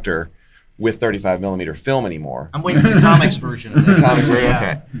projector with 35 millimeter film anymore. I'm waiting for the comics version of this. Comics version, Yeah.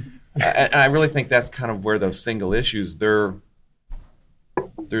 okay. And I really think that's kind of where those single issues, they're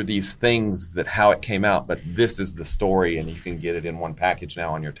these things that how it came out, but this is the story, and you can get it in one package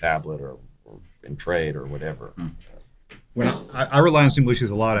now on your tablet or in trade or whatever. When I rely on single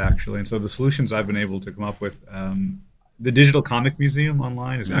issues a lot, actually, and so the solutions I've been able to come up with, the Digital Comic Museum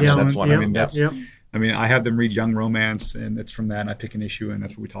online is excellent. That's one. I mean, I have them read Young Romance, and it's from that, and I pick an issue, and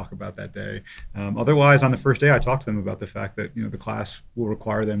that's what we talk about that day. Otherwise, on the first day, I talk to them about the fact that the class will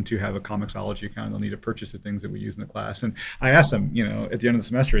require them to have a Comixology account. They'll need to purchase the things that we use in the class, and I ask them, at the end of the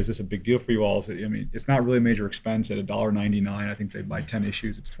semester, is this a big deal for you all? It's not really a major expense at $1.99. I think they buy 10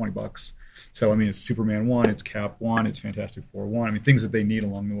 issues. It's $20. So, it's Superman 1, it's Cap 1, it's Fantastic Four 1. Things that they need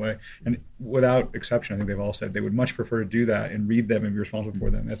along the way. And without exception, I think they've all said they would much prefer to do that and read them and be responsible for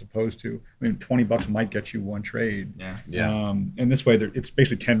them as opposed to, $20 might get you one trade. Yeah. And this way, it's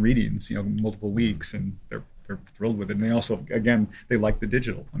basically 10 readings, multiple weeks, and they're thrilled with it. And they also, again, they like the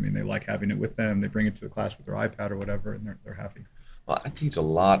digital. They like having it with them. They bring it to the class with their iPad or whatever, and they're happy. Well, I teach a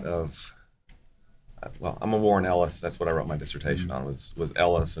lot of... Well, I'm a Warren Ellis. That's what I wrote my dissertation on was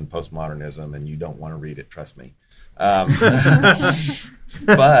Ellis and postmodernism, and you don't want to read it, trust me. But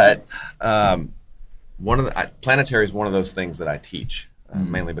Planetary is one of those things that I teach,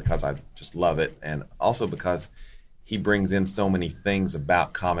 mainly because I just love it, and also because he brings in so many things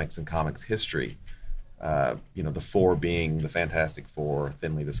about comics and comics history. The Four being the Fantastic Four,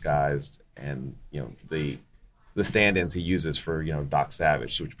 thinly disguised, and the stand-ins he uses for, Doc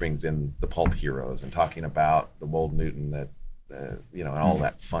Savage, which brings in the pulp heroes and talking about the Wold Newton that, and all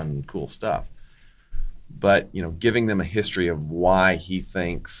that fun, cool stuff. But, giving them a history of why he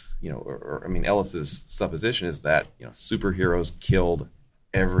thinks, Ellis's supposition is that, superheroes killed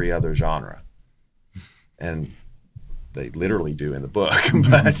every other genre. And they literally do in the book.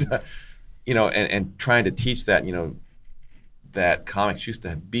 But, and trying to teach that, that comics used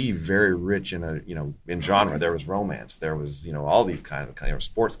to be very rich in in genre. There was romance, there was all these kind of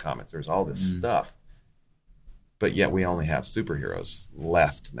sports comics. There's all this stuff, but yet we only have superheroes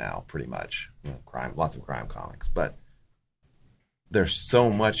left now, pretty much. Crime, lots of crime comics, but there's so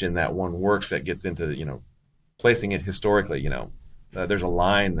much in that one work that gets into placing it historically. There's a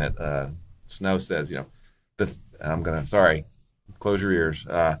line that Snow says. Close your ears.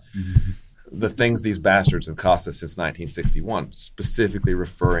 The things these bastards have cost us since 1961, specifically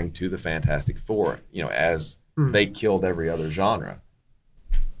referring to the Fantastic Four, as they killed every other genre.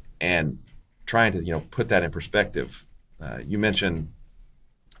 And trying to, put that in perspective. You mentioned,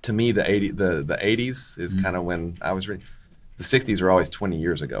 to me, the 80s is kind of when I was reading. The 60s are always 20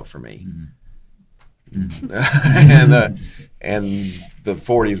 years ago for me. And the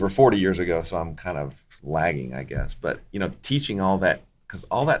 40s were 40 years ago, so I'm kind of lagging, I guess. But, teaching all that, because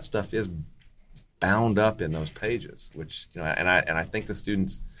all that stuff is bound up in those pages, which and I think the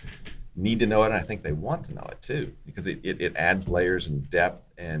students need to know it, and I think they want to know it too, because it adds layers and depth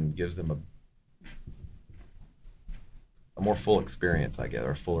and gives them a more full experience, I guess, or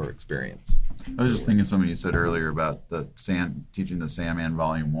a fuller experience. I was just thinking something you said earlier about teaching the Sandman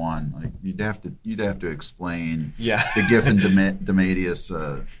Volume 1. Like you'd have to explain the Giffen Demadius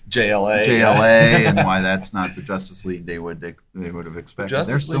JLA and why that's not the Justice League they would have expected.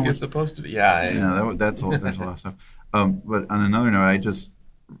 Justice League is supposed to be there's a lot of stuff. But on another note, I just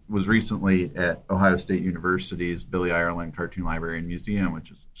was recently at Ohio State University's Billy Ireland Cartoon Library and Museum,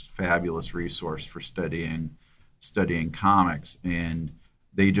 which is a fabulous resource for studying comics, and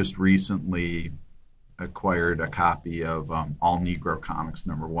they just recently acquired a copy of All Negro Comics #1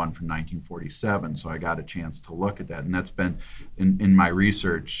 from 1947. So I got a chance to look at that, and that's been in my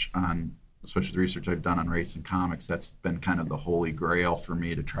research on, especially the research I've done on race and comics. That's been kind of the holy grail for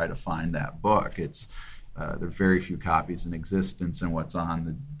me to try to find that book. It's there are very few copies in existence, and what's on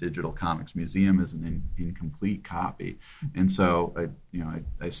the Digital Comics Museum is an incomplete copy. And so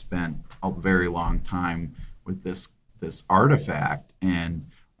I spent a very long time with this artifact, and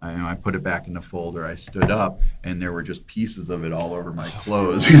I put it back in the folder. I stood up, and there were just pieces of it all over my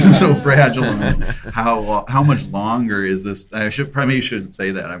clothes because it's so fragile. I mean, how much longer is this? I shouldn't say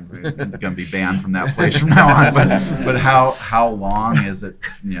that. I'm going to be banned from that place from now on. But how long is it?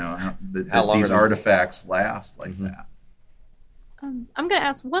 That these artifacts last like that? I'm going to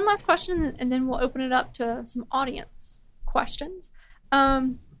ask one last question, and then we'll open it up to some audience questions.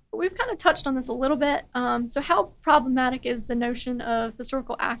 We've kind of touched on this a little bit. So how problematic is the notion of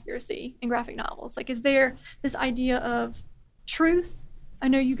historical accuracy in graphic novels? Like, is there this idea of truth? I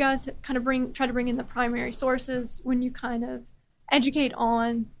know you guys kind of try to bring in the primary sources when you kind of educate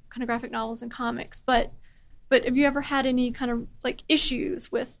on kind of graphic novels and comics, but have you ever had any kind of like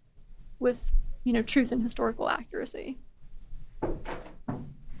issues with truth and historical accuracy?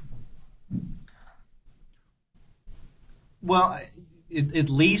 Well, at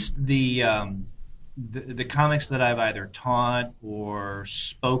least the comics that I've either taught or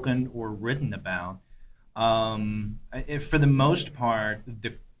spoken or written about, for the most part,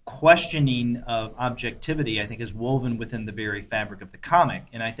 the questioning of objectivity, I think, is woven within the very fabric of the comic,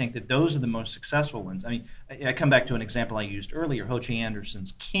 and I think that those are the most successful ones. I mean, I come back to an example I used earlier, Ho-Che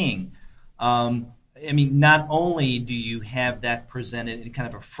Anderson's King. I mean, not only do you have that presented in kind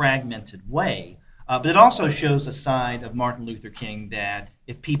of a fragmented way, but it also shows a side of Martin Luther King that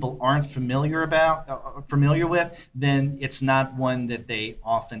if people aren't familiar with, then it's not one that they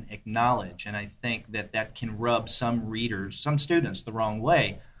often acknowledge. And I think that can rub some readers, some students, the wrong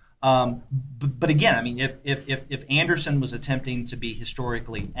way. But again, I mean, if Anderson was attempting to be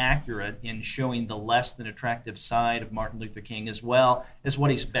historically accurate in showing the less than attractive side of Martin Luther King as well as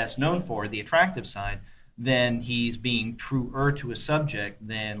what he's best known for, the attractive side, then he's being truer to a subject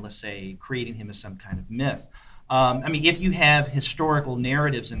than, let's say, creating him as some kind of myth. I mean, if you have historical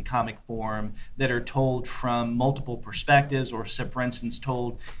narratives in comic form that are told from multiple perspectives, or, for instance,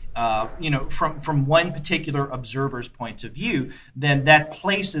 told from one particular observer's point of view, then that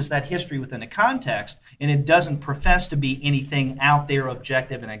places that history within a context, and it doesn't profess to be anything out there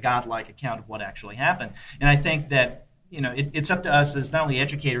objective and a godlike account of what actually happened. And I think that it's up to us as not only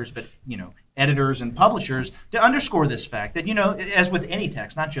educators but editors and publishers to underscore this fact that, as with any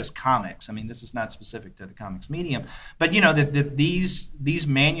text, not just comics, I mean, this is not specific to the comics medium, but, that these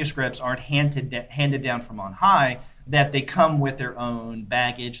manuscripts aren't handed down from on high, that they come with their own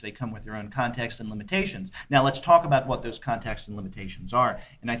baggage, they come with their own context and limitations. Now, let's talk about what those contexts and limitations are.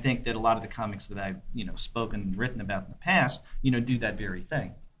 And I think that a lot of the comics that I've, spoken and written about in the past, do that very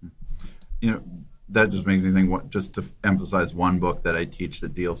thing. That just makes me think, just to emphasize one book that I teach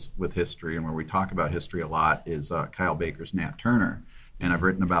that deals with history and where we talk about history a lot is Kyle Baker's Nat Turner. And I've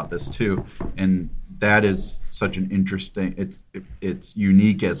written about this too. And that is such an interesting, it's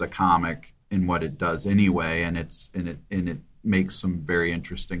unique as a comic in what it does anyway. And it makes some very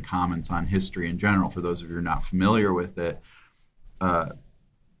interesting comments on history in general. For those of you who are not familiar with it,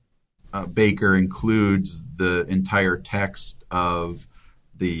 Baker includes the entire text of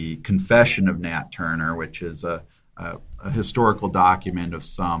the Confession of Nat Turner, which is a historical document of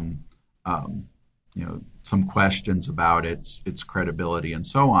some questions about its credibility and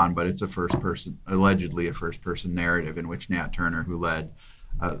so on. But it's allegedly a first person narrative in which Nat Turner, who led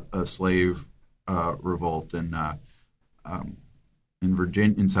a slave revolt in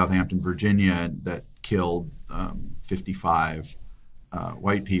Southampton, Virginia, that killed 55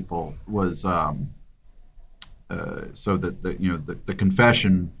 white people, was. So that the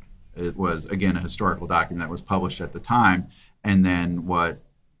Confession, it was again a historical document that was published at the time, and then what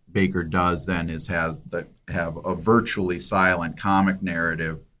Baker does then is have a virtually silent comic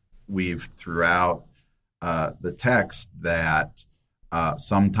narrative weaved throughout the text that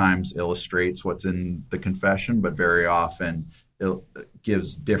sometimes illustrates what's in the Confession, but very often it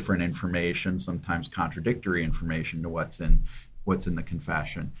gives different information, sometimes contradictory information to what's in the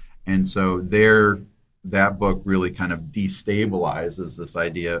Confession, and so that book really kind of destabilizes this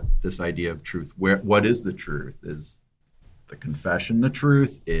idea of truth. What is the truth? Is the Confession the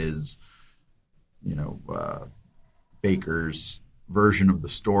truth? Is Baker's version of the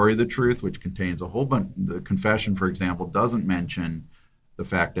story the truth, which contains a whole bunch? The Confession, for example, doesn't mention the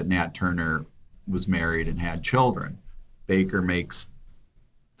fact that Nat Turner was married and had children. Baker makes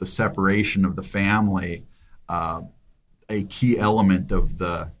the separation of the family a key element of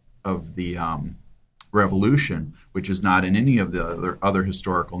the Revolution, which is not in any of the other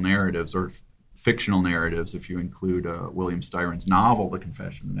historical narratives or fictional narratives, if you include William Styron's novel, The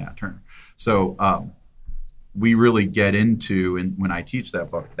Confession of Nat Turner. So we really get into, and when I teach that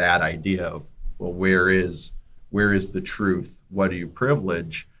book, that idea of, well, where is the truth? What do you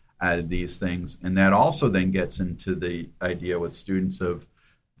privilege out of these things? And that also then gets into the idea with students of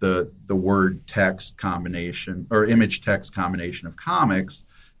the word text combination or image text combination of comics,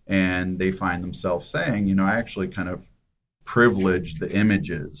 and they find themselves saying, I actually kind of privilege the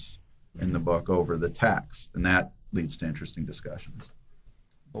images in the book over the text, and that leads to interesting discussions.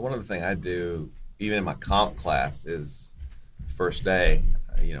 Well, one of the things I do, even in my comp class, is first day,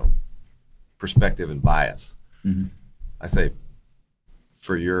 perspective and bias. Mm-hmm. I say,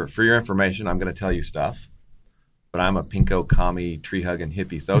 for your information, I'm going to tell you stuff, but I'm a pinko, commie, tree-hugging,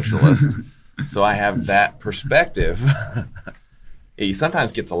 hippie socialist, so I have that perspective. He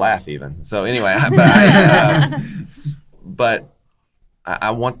sometimes gets a laugh even. So anyway, but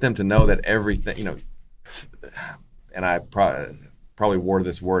I want them to know that everything, and I probably wore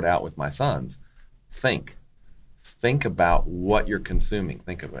this word out with my sons. Think about what you're consuming.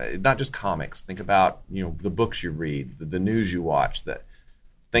 Think about it, not just comics. Think about the books you read, the news you watch.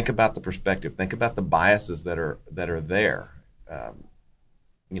 Think about the perspective. Think about the biases that are there.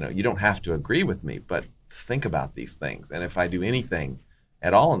 You don't have to agree with me, but think about these things. And if I do anything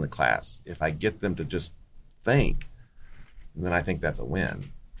at all in the class, if I get them to just think, then I think that's a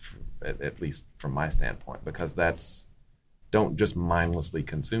win, at least from my standpoint, because don't just mindlessly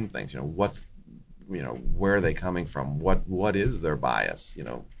consume things. Where are they coming from? What is their bias?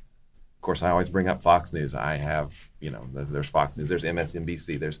 Of course, I always bring up Fox News. I have, there's Fox News, there's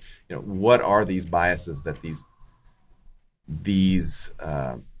MSNBC, there's, what are these biases that these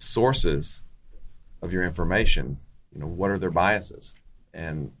sources of your information, what are their biases?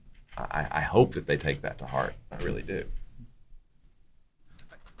 And I hope that they take that to heart. I really do.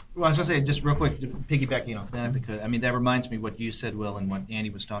 Well, I was going to say, just real quick, piggybacking off that, if I could. I mean, that reminds me what you said, Will, and what Andy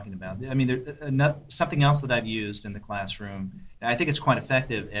was talking about. I mean, something else that I've used in the classroom, and I think it's quite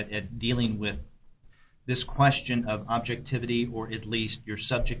effective at dealing with this question of objectivity, or at least your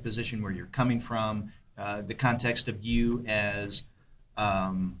subject position, where you're coming from, the context of you as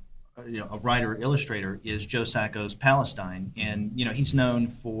a writer or illustrator, is Joe Sacco's Palestine, and he's known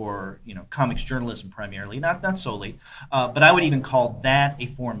for comics journalism primarily, not solely, but I would even call that a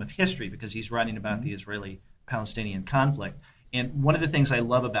form of history, because he's writing about the Israeli-Palestinian conflict. And one of the things I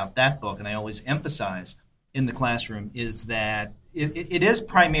love about that book, and I always emphasize in the classroom, is that it is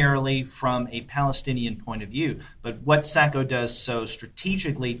primarily from a Palestinian point of view, but what Sacco does so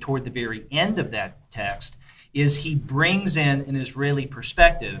strategically toward the very end of that text is he brings in an Israeli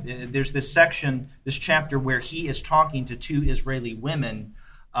perspective. There's this chapter where he is talking to two Israeli women,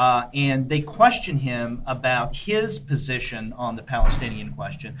 and they question him about his position on the Palestinian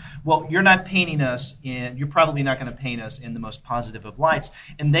question. Well, you're probably not going to paint us in the most positive of lights.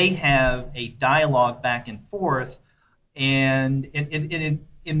 And they have a dialogue back and forth, and in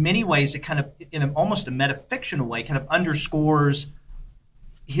many ways, it kind of, in almost a metafictional way, kind of underscores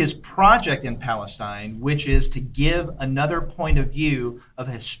his project in Palestine, which is to give another point of view of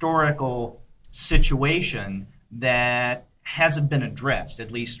a historical situation that hasn't been addressed, at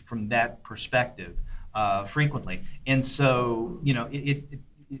least from that perspective, frequently. And so,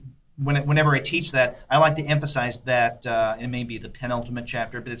 whenever I teach that, I like to emphasize that it may be the penultimate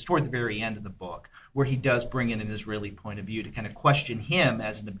chapter, but it's toward the very end of the book, where he does bring in an Israeli point of view to kind of question him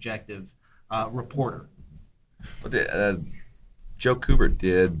as an objective reporter. Joe Kubert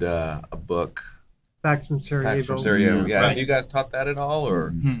did a book. Back from Sarajevo. Back from Sarajevo. Yeah. Right. Have you guys taught that at all, or?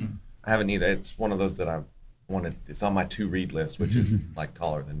 Mm-hmm. I haven't either. It's one of those that I wanted. It's on my to-read list, which is like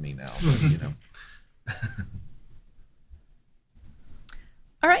taller than me now. But,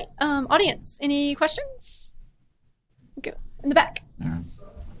 All right, audience, any questions? Go in the back. Yeah.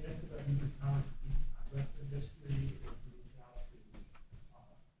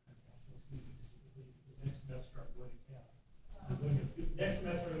 Next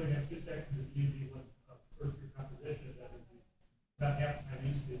semester, we're going to have two sections of usually one first year composition. That would be about half the time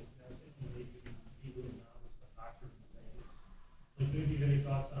used to. I was thinking maybe doing doctors and things. So, do you have any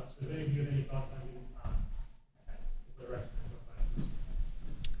thoughts on? So, do you have any thoughts on the rest of the classes?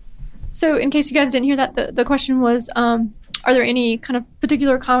 So, in case you guys didn't hear that, the question was, are there any kind of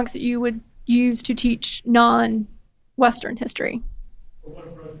particular comics that you would use to teach non-Western history? Or what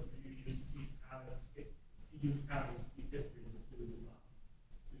approach do you use to teach comics? To use comics to teach history to the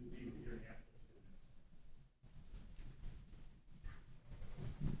international students?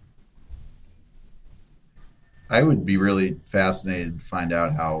 I would be really fascinated to find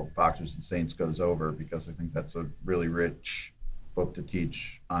out how Boxers and Saints goes over, because I think that's a really rich book to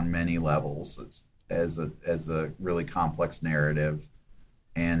teach on many levels. It's as a really complex narrative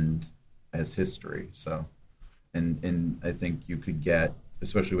and as history. So, and I think you could get,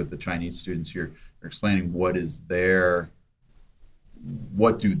 especially with the Chinese students, you're explaining what do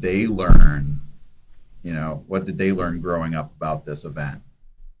they learn? What did they learn growing up about this event?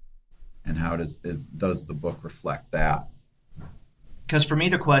 and how does the book reflect that? Because for me,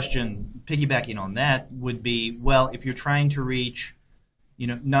 the question, piggybacking on that, would be, well, if you're trying to reach,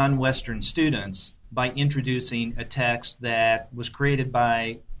 non-Western students by introducing a text that was created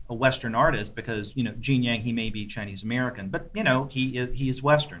by a Western artist, because, Gene Yang, he may be Chinese American, but, he is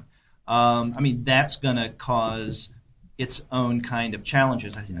Western. That's going to cause its own kind of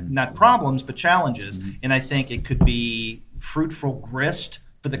challenges, not problems, but challenges. Mm-hmm. And I think it could be fruitful grist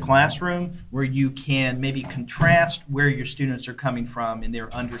for the classroom, where you can maybe contrast where your students are coming from in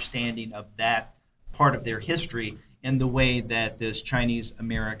their understanding of that part of their history and the way that this Chinese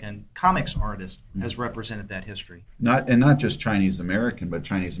American comics artist has represented that history. Not just Chinese American, but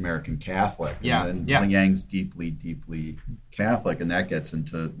Chinese American Catholic. Yeah. And Yang's deeply, deeply Catholic, and that gets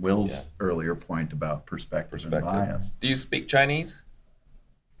into Will's earlier point about perspective and bias. Do you speak Chinese?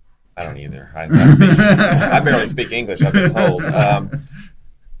 I don't either. I barely speak English, I've been told.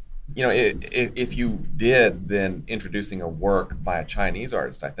 If you did, then introducing a work by a Chinese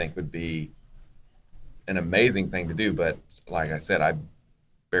artist, I think, would be an amazing thing to do. But like I said, I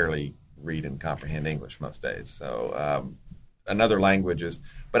barely read and comprehend English most days. So another language is,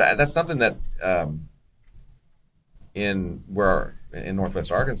 but that's something that in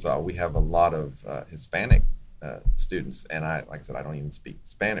Northwest Arkansas, we have a lot of Hispanic students, and like I said, I don't even speak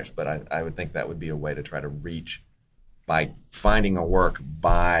Spanish, but I would think that would be a way to try to reach by finding a work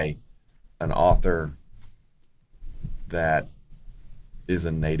by an author that is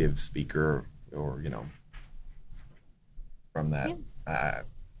a native speaker, or from that.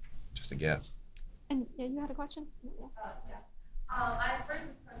 Just a guess. And you had a question? I phrased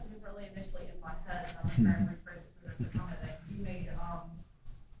this question differently initially in my head, and I was trying to rephrase it because there's a comment that you made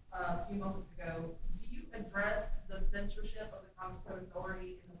a few moments ago. Do you address the censorship of the Comics Code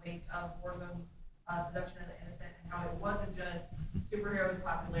Authority in the wake of Wortham's Seduction of the Innocent, and how it wasn't just superheroes'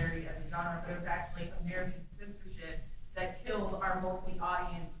 popularity as a genre, but it was actually American censorship that killed our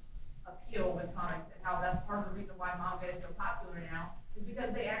multi-audience appeal with comics, and how that's part of the reason why manga is so popular now, is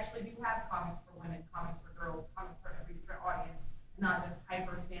because they actually do have comics for women, comics for girls, comics for every different audience, not just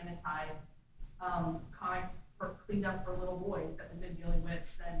hyper-sanitized comics cleaned up for little boys that we've been dealing with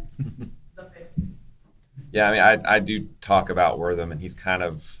since the 50s. Yeah, I do talk about Wortham, and he's kind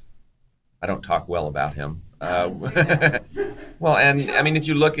of, I don't talk well about him. Well, and if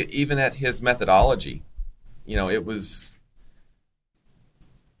you look even at his methodology, it was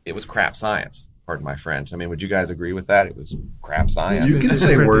crap science. Pardon my French. Would you guys agree with that? It was crap science. You can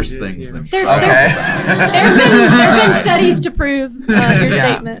say worse things than there have been studies to prove your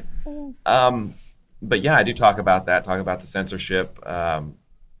statement. So. But yeah, I do talk about that. Talk about the censorship.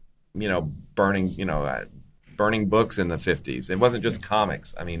 Burning books in the 50s. It wasn't just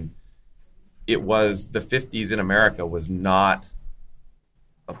comics. It was the 50s in America was not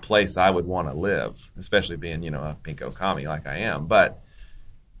a place I would want to live, especially being, a pinko commie like I am. But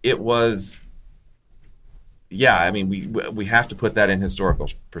it was, we have to put that in historical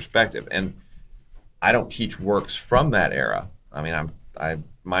perspective. And I don't teach works from that era.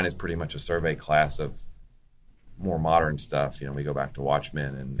 Mine is pretty much a survey class of more modern stuff. We go back to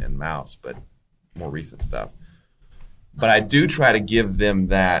Watchmen and Mouse, but more recent stuff. But I do try to give them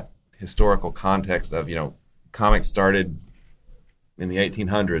that historical context of, comics started in the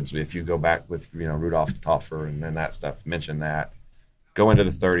 1800s. If you go back with, Rudolph Topfer and then that stuff, mention that. Go into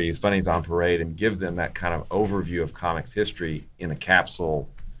the 30s, Funnies on Parade, and give them that kind of overview of comics history in a capsule,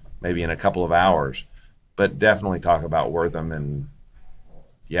 maybe in a couple of hours. But definitely talk about Wortham and,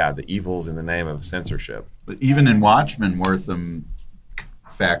 the evils in the name of censorship. But even in Watchmen, Wortham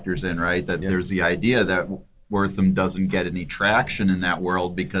factors in, right? That there's the idea that Wortham doesn't get any traction in that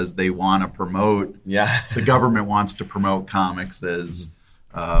world because they want to promote. Yeah, the government wants to promote comics as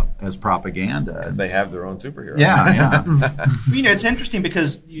propaganda. Because they have their own superhero. Yeah. It's interesting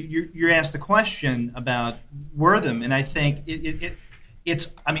because you're asked the question about Wortham, and I think it's.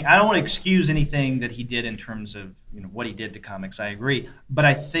 I don't want to excuse anything that he did in terms of what he did to comics. I agree, but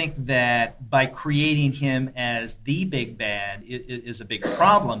I think that by creating him as the big bad is a big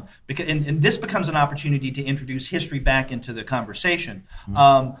problem because, and this becomes an opportunity to introduce history back into the conversation.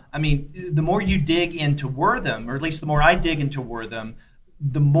 Mm-hmm. The more you dig into Wortham, or at least the more I dig into Wortham,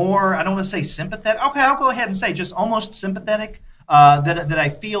 the more, I don't want to say sympathetic. Okay, I'll go ahead and say just almost sympathetic that I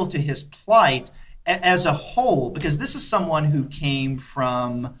feel to his plight as a whole, because this is someone who came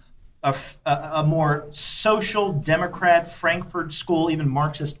from a more social Democrat, Frankfurt School, even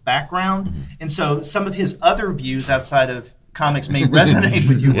Marxist background. Mm-hmm. And so some of his other views outside of comics may resonate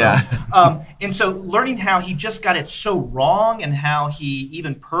with you. Yeah. And so learning how he just got it so wrong and how he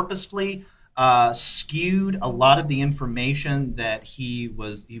even purposefully skewed a lot of the information that he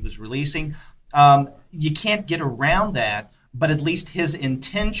was releasing. You can't get around that, but at least his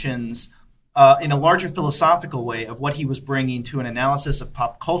intentions in a larger philosophical way of what he was bringing to an analysis of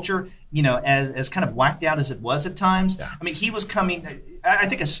pop culture, as kind of whacked out as it was at times. Yeah. I mean, he was coming, I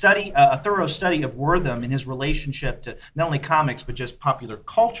think a thorough study of Wortham and his relationship to not only comics, but just popular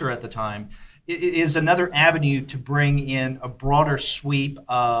culture at the time is another avenue to bring in a broader sweep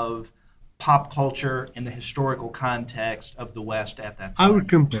of pop culture and the historical context of the West at that time. I would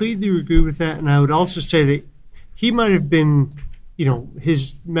completely agree with that, and I would also say that he might have been,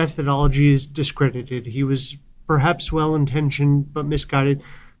 his methodology is discredited. He was perhaps well-intentioned but misguided.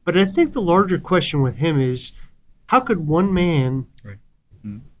 But I think the larger question with him is, how could one man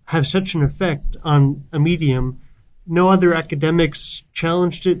have such an effect on a medium? No other academics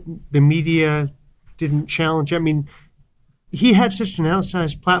challenged it. The media didn't challenge it. I mean, he had such an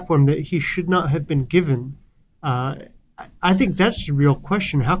outsized platform that he should not have been given. I think that's the real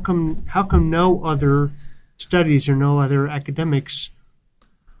question. How come no other studies or no other academics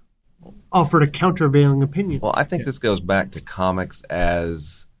offered a countervailing opinion? Well, I think this goes back to comics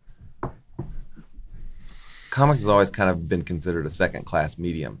has always kind of been considered a second-class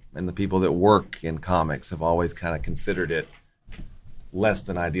medium, and the people that work in comics have always kind of considered it less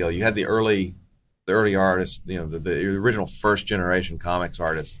than ideal. You had the early artists, the original first-generation comics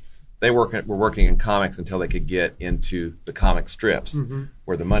artists. They were working in comics until they could get into the comic strips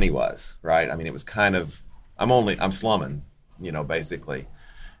where the money was, right? I mean, it was kind of, I'm slumming, basically.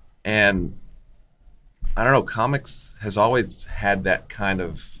 And I don't know, comics has always had that kind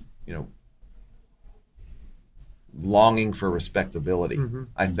of, longing for respectability,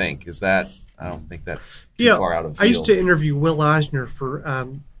 I think. I don't think that's too far out of field. I used to interview Will Eisner for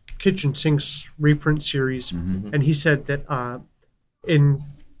Kitchen Sink's reprint series, and he said that in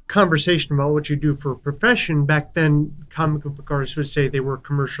conversation about what you do for a profession, back then comic book artists would say they were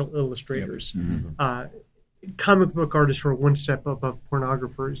commercial illustrators. Comic book artists were one step above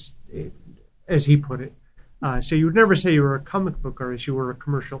pornographers, as he put it. So you would never say you were a comic book artist, you were a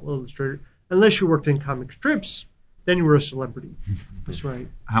commercial illustrator, unless you worked in comic strips. Then you were a celebrity. That's right.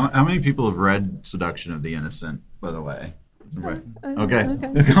 How many people have read Seduction of the Innocent, by the way? Okay.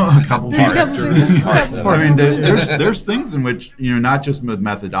 A couple parts. I mean, there's things in which, not just with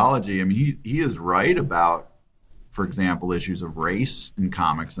methodology. I mean, he is right about, for example, issues of race in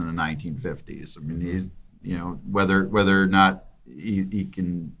comics in the 1950s. I mean, he's, whether or not he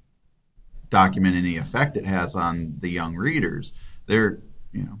can document any effect it has on the young readers.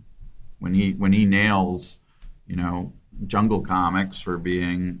 When he nails, Jungle Comics for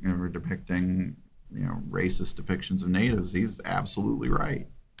being for depicting racist depictions of natives, he's absolutely right.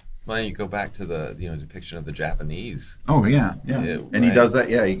 Well, you go back to the depiction of the Japanese. Oh yeah. And he does that.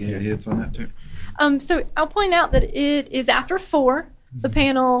 Yeah, he hits on that too. So I'll point out that it is after 4. The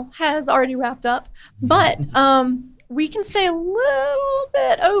panel has already wrapped up, but we can stay a little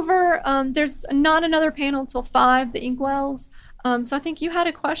bit over. There's not another panel until 5, the Inkwells. So I think you had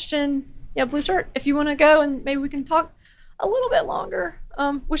a question. Yeah, Blue Shirt, if you want to go and maybe we can talk a little bit longer.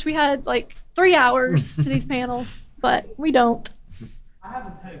 Wish we had like 3 hours for these panels, but we don't. I have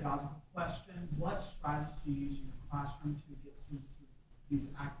a pedagogical question. What strategies do you use in your classroom to get students to use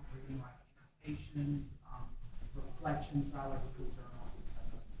active reading, like annotations, reflections, dialectical journals,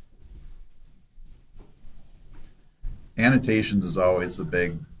 etc.? Annotations is always a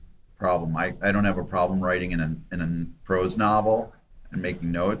big problem. I don't have a problem writing in a prose novel and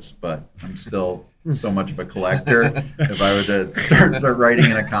making notes, but I'm still so much of a collector if I were to start writing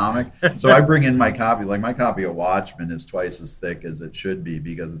in a comic. So I bring in my copy. Like my copy of Watchmen is twice as thick as it should be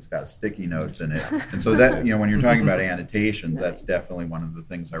because it's got sticky notes in it. And so that, when you're talking about annotations, that's definitely one of the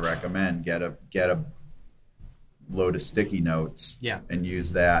things I recommend. Get a load of sticky notes and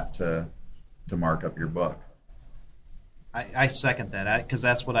use that to mark up your book. I second that because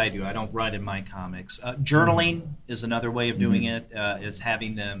that's what I do. I don't write in my comics. Journaling is another way of doing it, is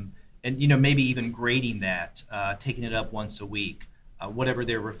having them, and maybe even grading that, taking it up once a week, whatever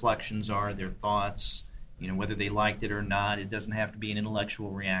their reflections are, their thoughts, whether they liked it or not. It doesn't have to be an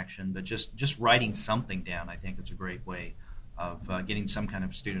intellectual reaction, but just writing something down. I think it's a great way of getting some kind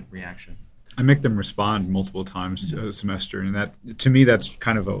of student reaction. I make them respond multiple times a semester, and that, to me, that's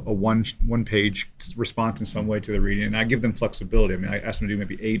kind of a one-page response in some way to the reading, and I give them flexibility. I mean, I ask them to do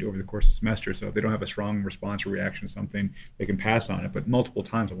maybe 8 over the course of the semester, so if they don't have a strong response or reaction to something, they can pass on it. But multiple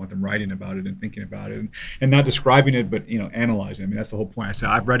times, I want them writing about it and thinking about it, and not describing it, but analyzing. I mean, that's the whole point. I say,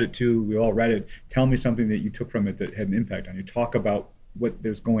 I've read it too. We all read it. Tell me something that you took from it that had an impact on you. Talk about what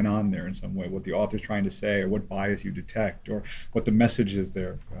there's going on there in some way, what the author's trying to say, or what bias you detect, or what the message is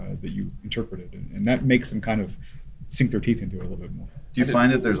there that you interpreted, and that makes them kind of sink their teeth into it a little bit more. Do you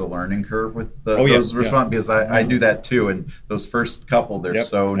find that there's a learning curve with yes, those responses? Because I do that too, and those first couple, they're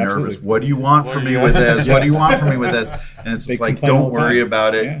so nervous. Absolutely. What do you want from me with this? What do you want from me with this? And it's They just like, complain all don't the worry time.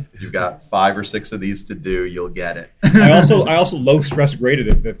 about it. Yeah. You've got 5 or 6 of these to do. You'll get it. I also low stress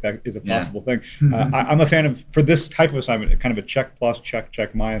graded if that is a Yeah. possible thing. I'm a fan of, for this type of assignment, kind of a check plus,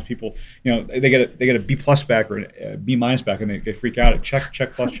 check minus. People, they get a B plus back or a B minus back, and they freak out at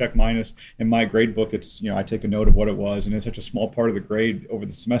check plus, check minus. In my grade book, it's I take a note of what it was, and it's such a small part of the grade over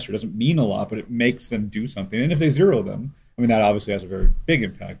the semester. It doesn't mean a lot, but it makes them do something. And if they zero them, that obviously has a very big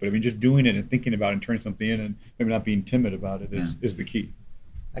impact. But just doing it and thinking about it and turning something in, and maybe not being timid about it is the key.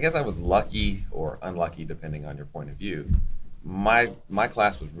 I guess I was lucky or unlucky, depending on your point of view. My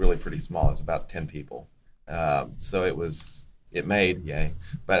class was really pretty small. It was about 10 people. So it made, yay.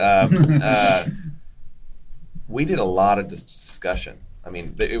 But we did a lot of discussion.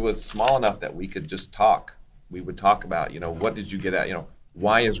 It was small enough that we could just talk. We would talk about, what did you get at?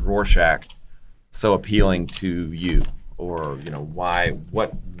 Why is Rorschach so appealing to you? Or,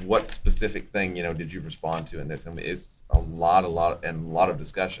 what specific thing, did you respond to in this? It's a lot of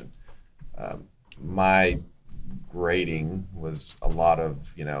discussion. My grading was a lot of,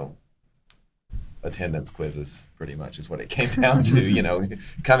 attendance quizzes, pretty much is what it came down to.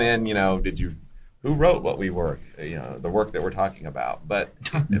 Come in, who wrote what we work, the work that we're talking about. But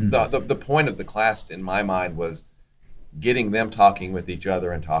the point of the class, in my mind, was getting them talking with each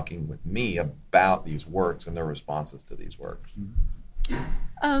other and talking with me about these works and their responses to these works.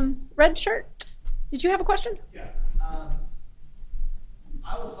 Red shirt, did you have a question? Yeah.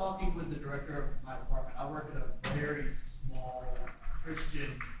 I was talking with the director of my department. I work at a very small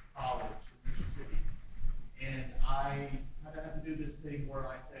Christian college in Mississippi. And I kind of have to do this thing where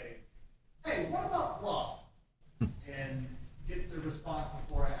I say, hey, what about flaw? And get the response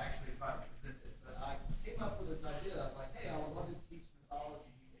before I actually try to present it. But I came up with this idea of like, hey, I would love to teach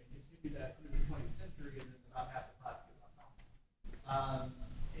mythology and continue that through the 20th century, and then about half the class get my comment.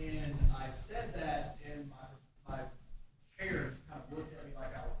 And I said that, and my chairs kind of looked at me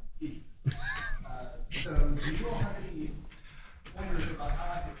like I was a idiot. So do you all have any pointers about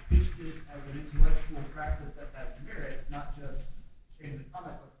how I could pitch this as an intellectual practice that has merit, not just change the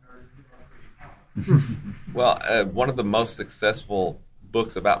comic book nerd who are reading comics? Well, one of the most successful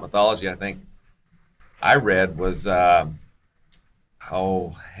books about mythology, I think, I read was, William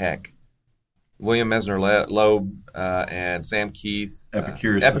Mesner Loeb and Sam Keith.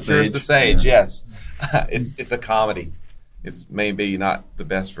 Epicurus the Sage, yes. It's a comedy. It's maybe not the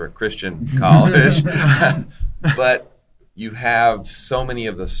best for a Christian college, but you have so many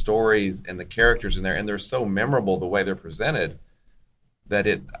of the stories and the characters in there, and they're so memorable the way they're presented that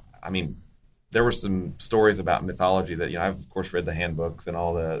there were some stories about mythology that, I've of course read the handbooks and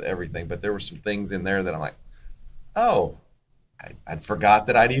all the everything, but there were some things in there that I'm like, oh, I'd forgot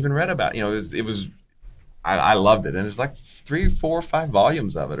that I'd even read about. I loved it, and there's like 3, 4, 5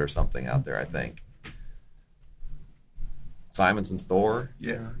 volumes of it or something out there, I think. Simonson's Thor.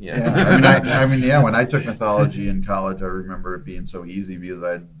 Yeah. Yeah. When I took mythology in college, I remember it being so easy because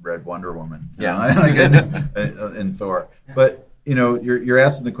I'd read Wonder Woman. And Thor. But you're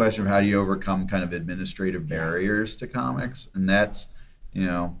asking the question of how do you overcome kind of administrative barriers to comics, and that's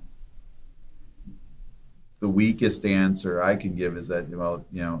the weakest answer I can give is that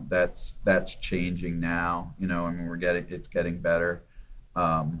that's changing now. It's getting better,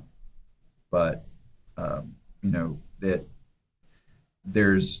 but that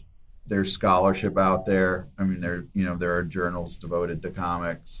there's scholarship out there. There are journals devoted to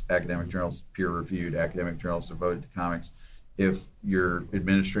comics, academic journals, peer-reviewed academic journals devoted to comics. If your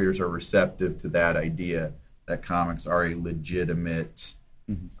administrators are receptive to that idea that comics are a legitimate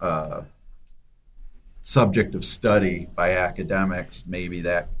subject of study by academics, maybe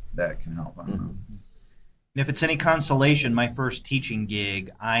that can help. I don't know. And if it's any consolation, my first teaching gig,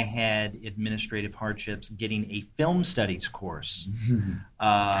 I had administrative hardships getting a film studies course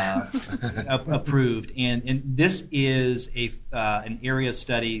approved. And this is an area of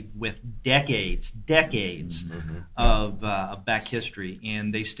study with decades of back history,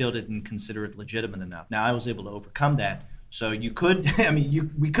 and they still didn't consider it legitimate enough. Now, I was able to overcome that. So you could,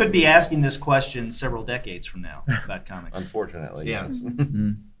 we could be asking this question several decades from now about comics. Unfortunately, yes.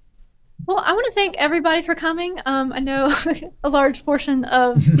 Well, I want to thank everybody for coming. I know a large portion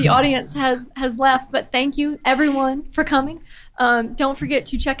of the audience has left, but thank you, everyone, for coming. Don't forget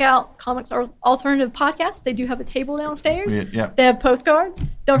to check out Comics Alternative Podcast. They do have a table downstairs. Yeah. They have postcards.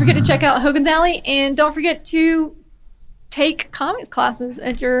 Don't forget to check out Hogan's Alley, and don't forget to take comics classes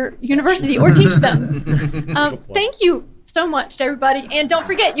at your university or teach them. Thank you so much to everybody. And don't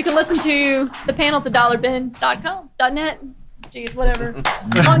forget, you can listen to the panel at thedollarben.com.net. Geez, whatever.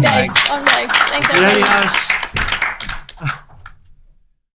 Long day. Thanks, everybody. Yes.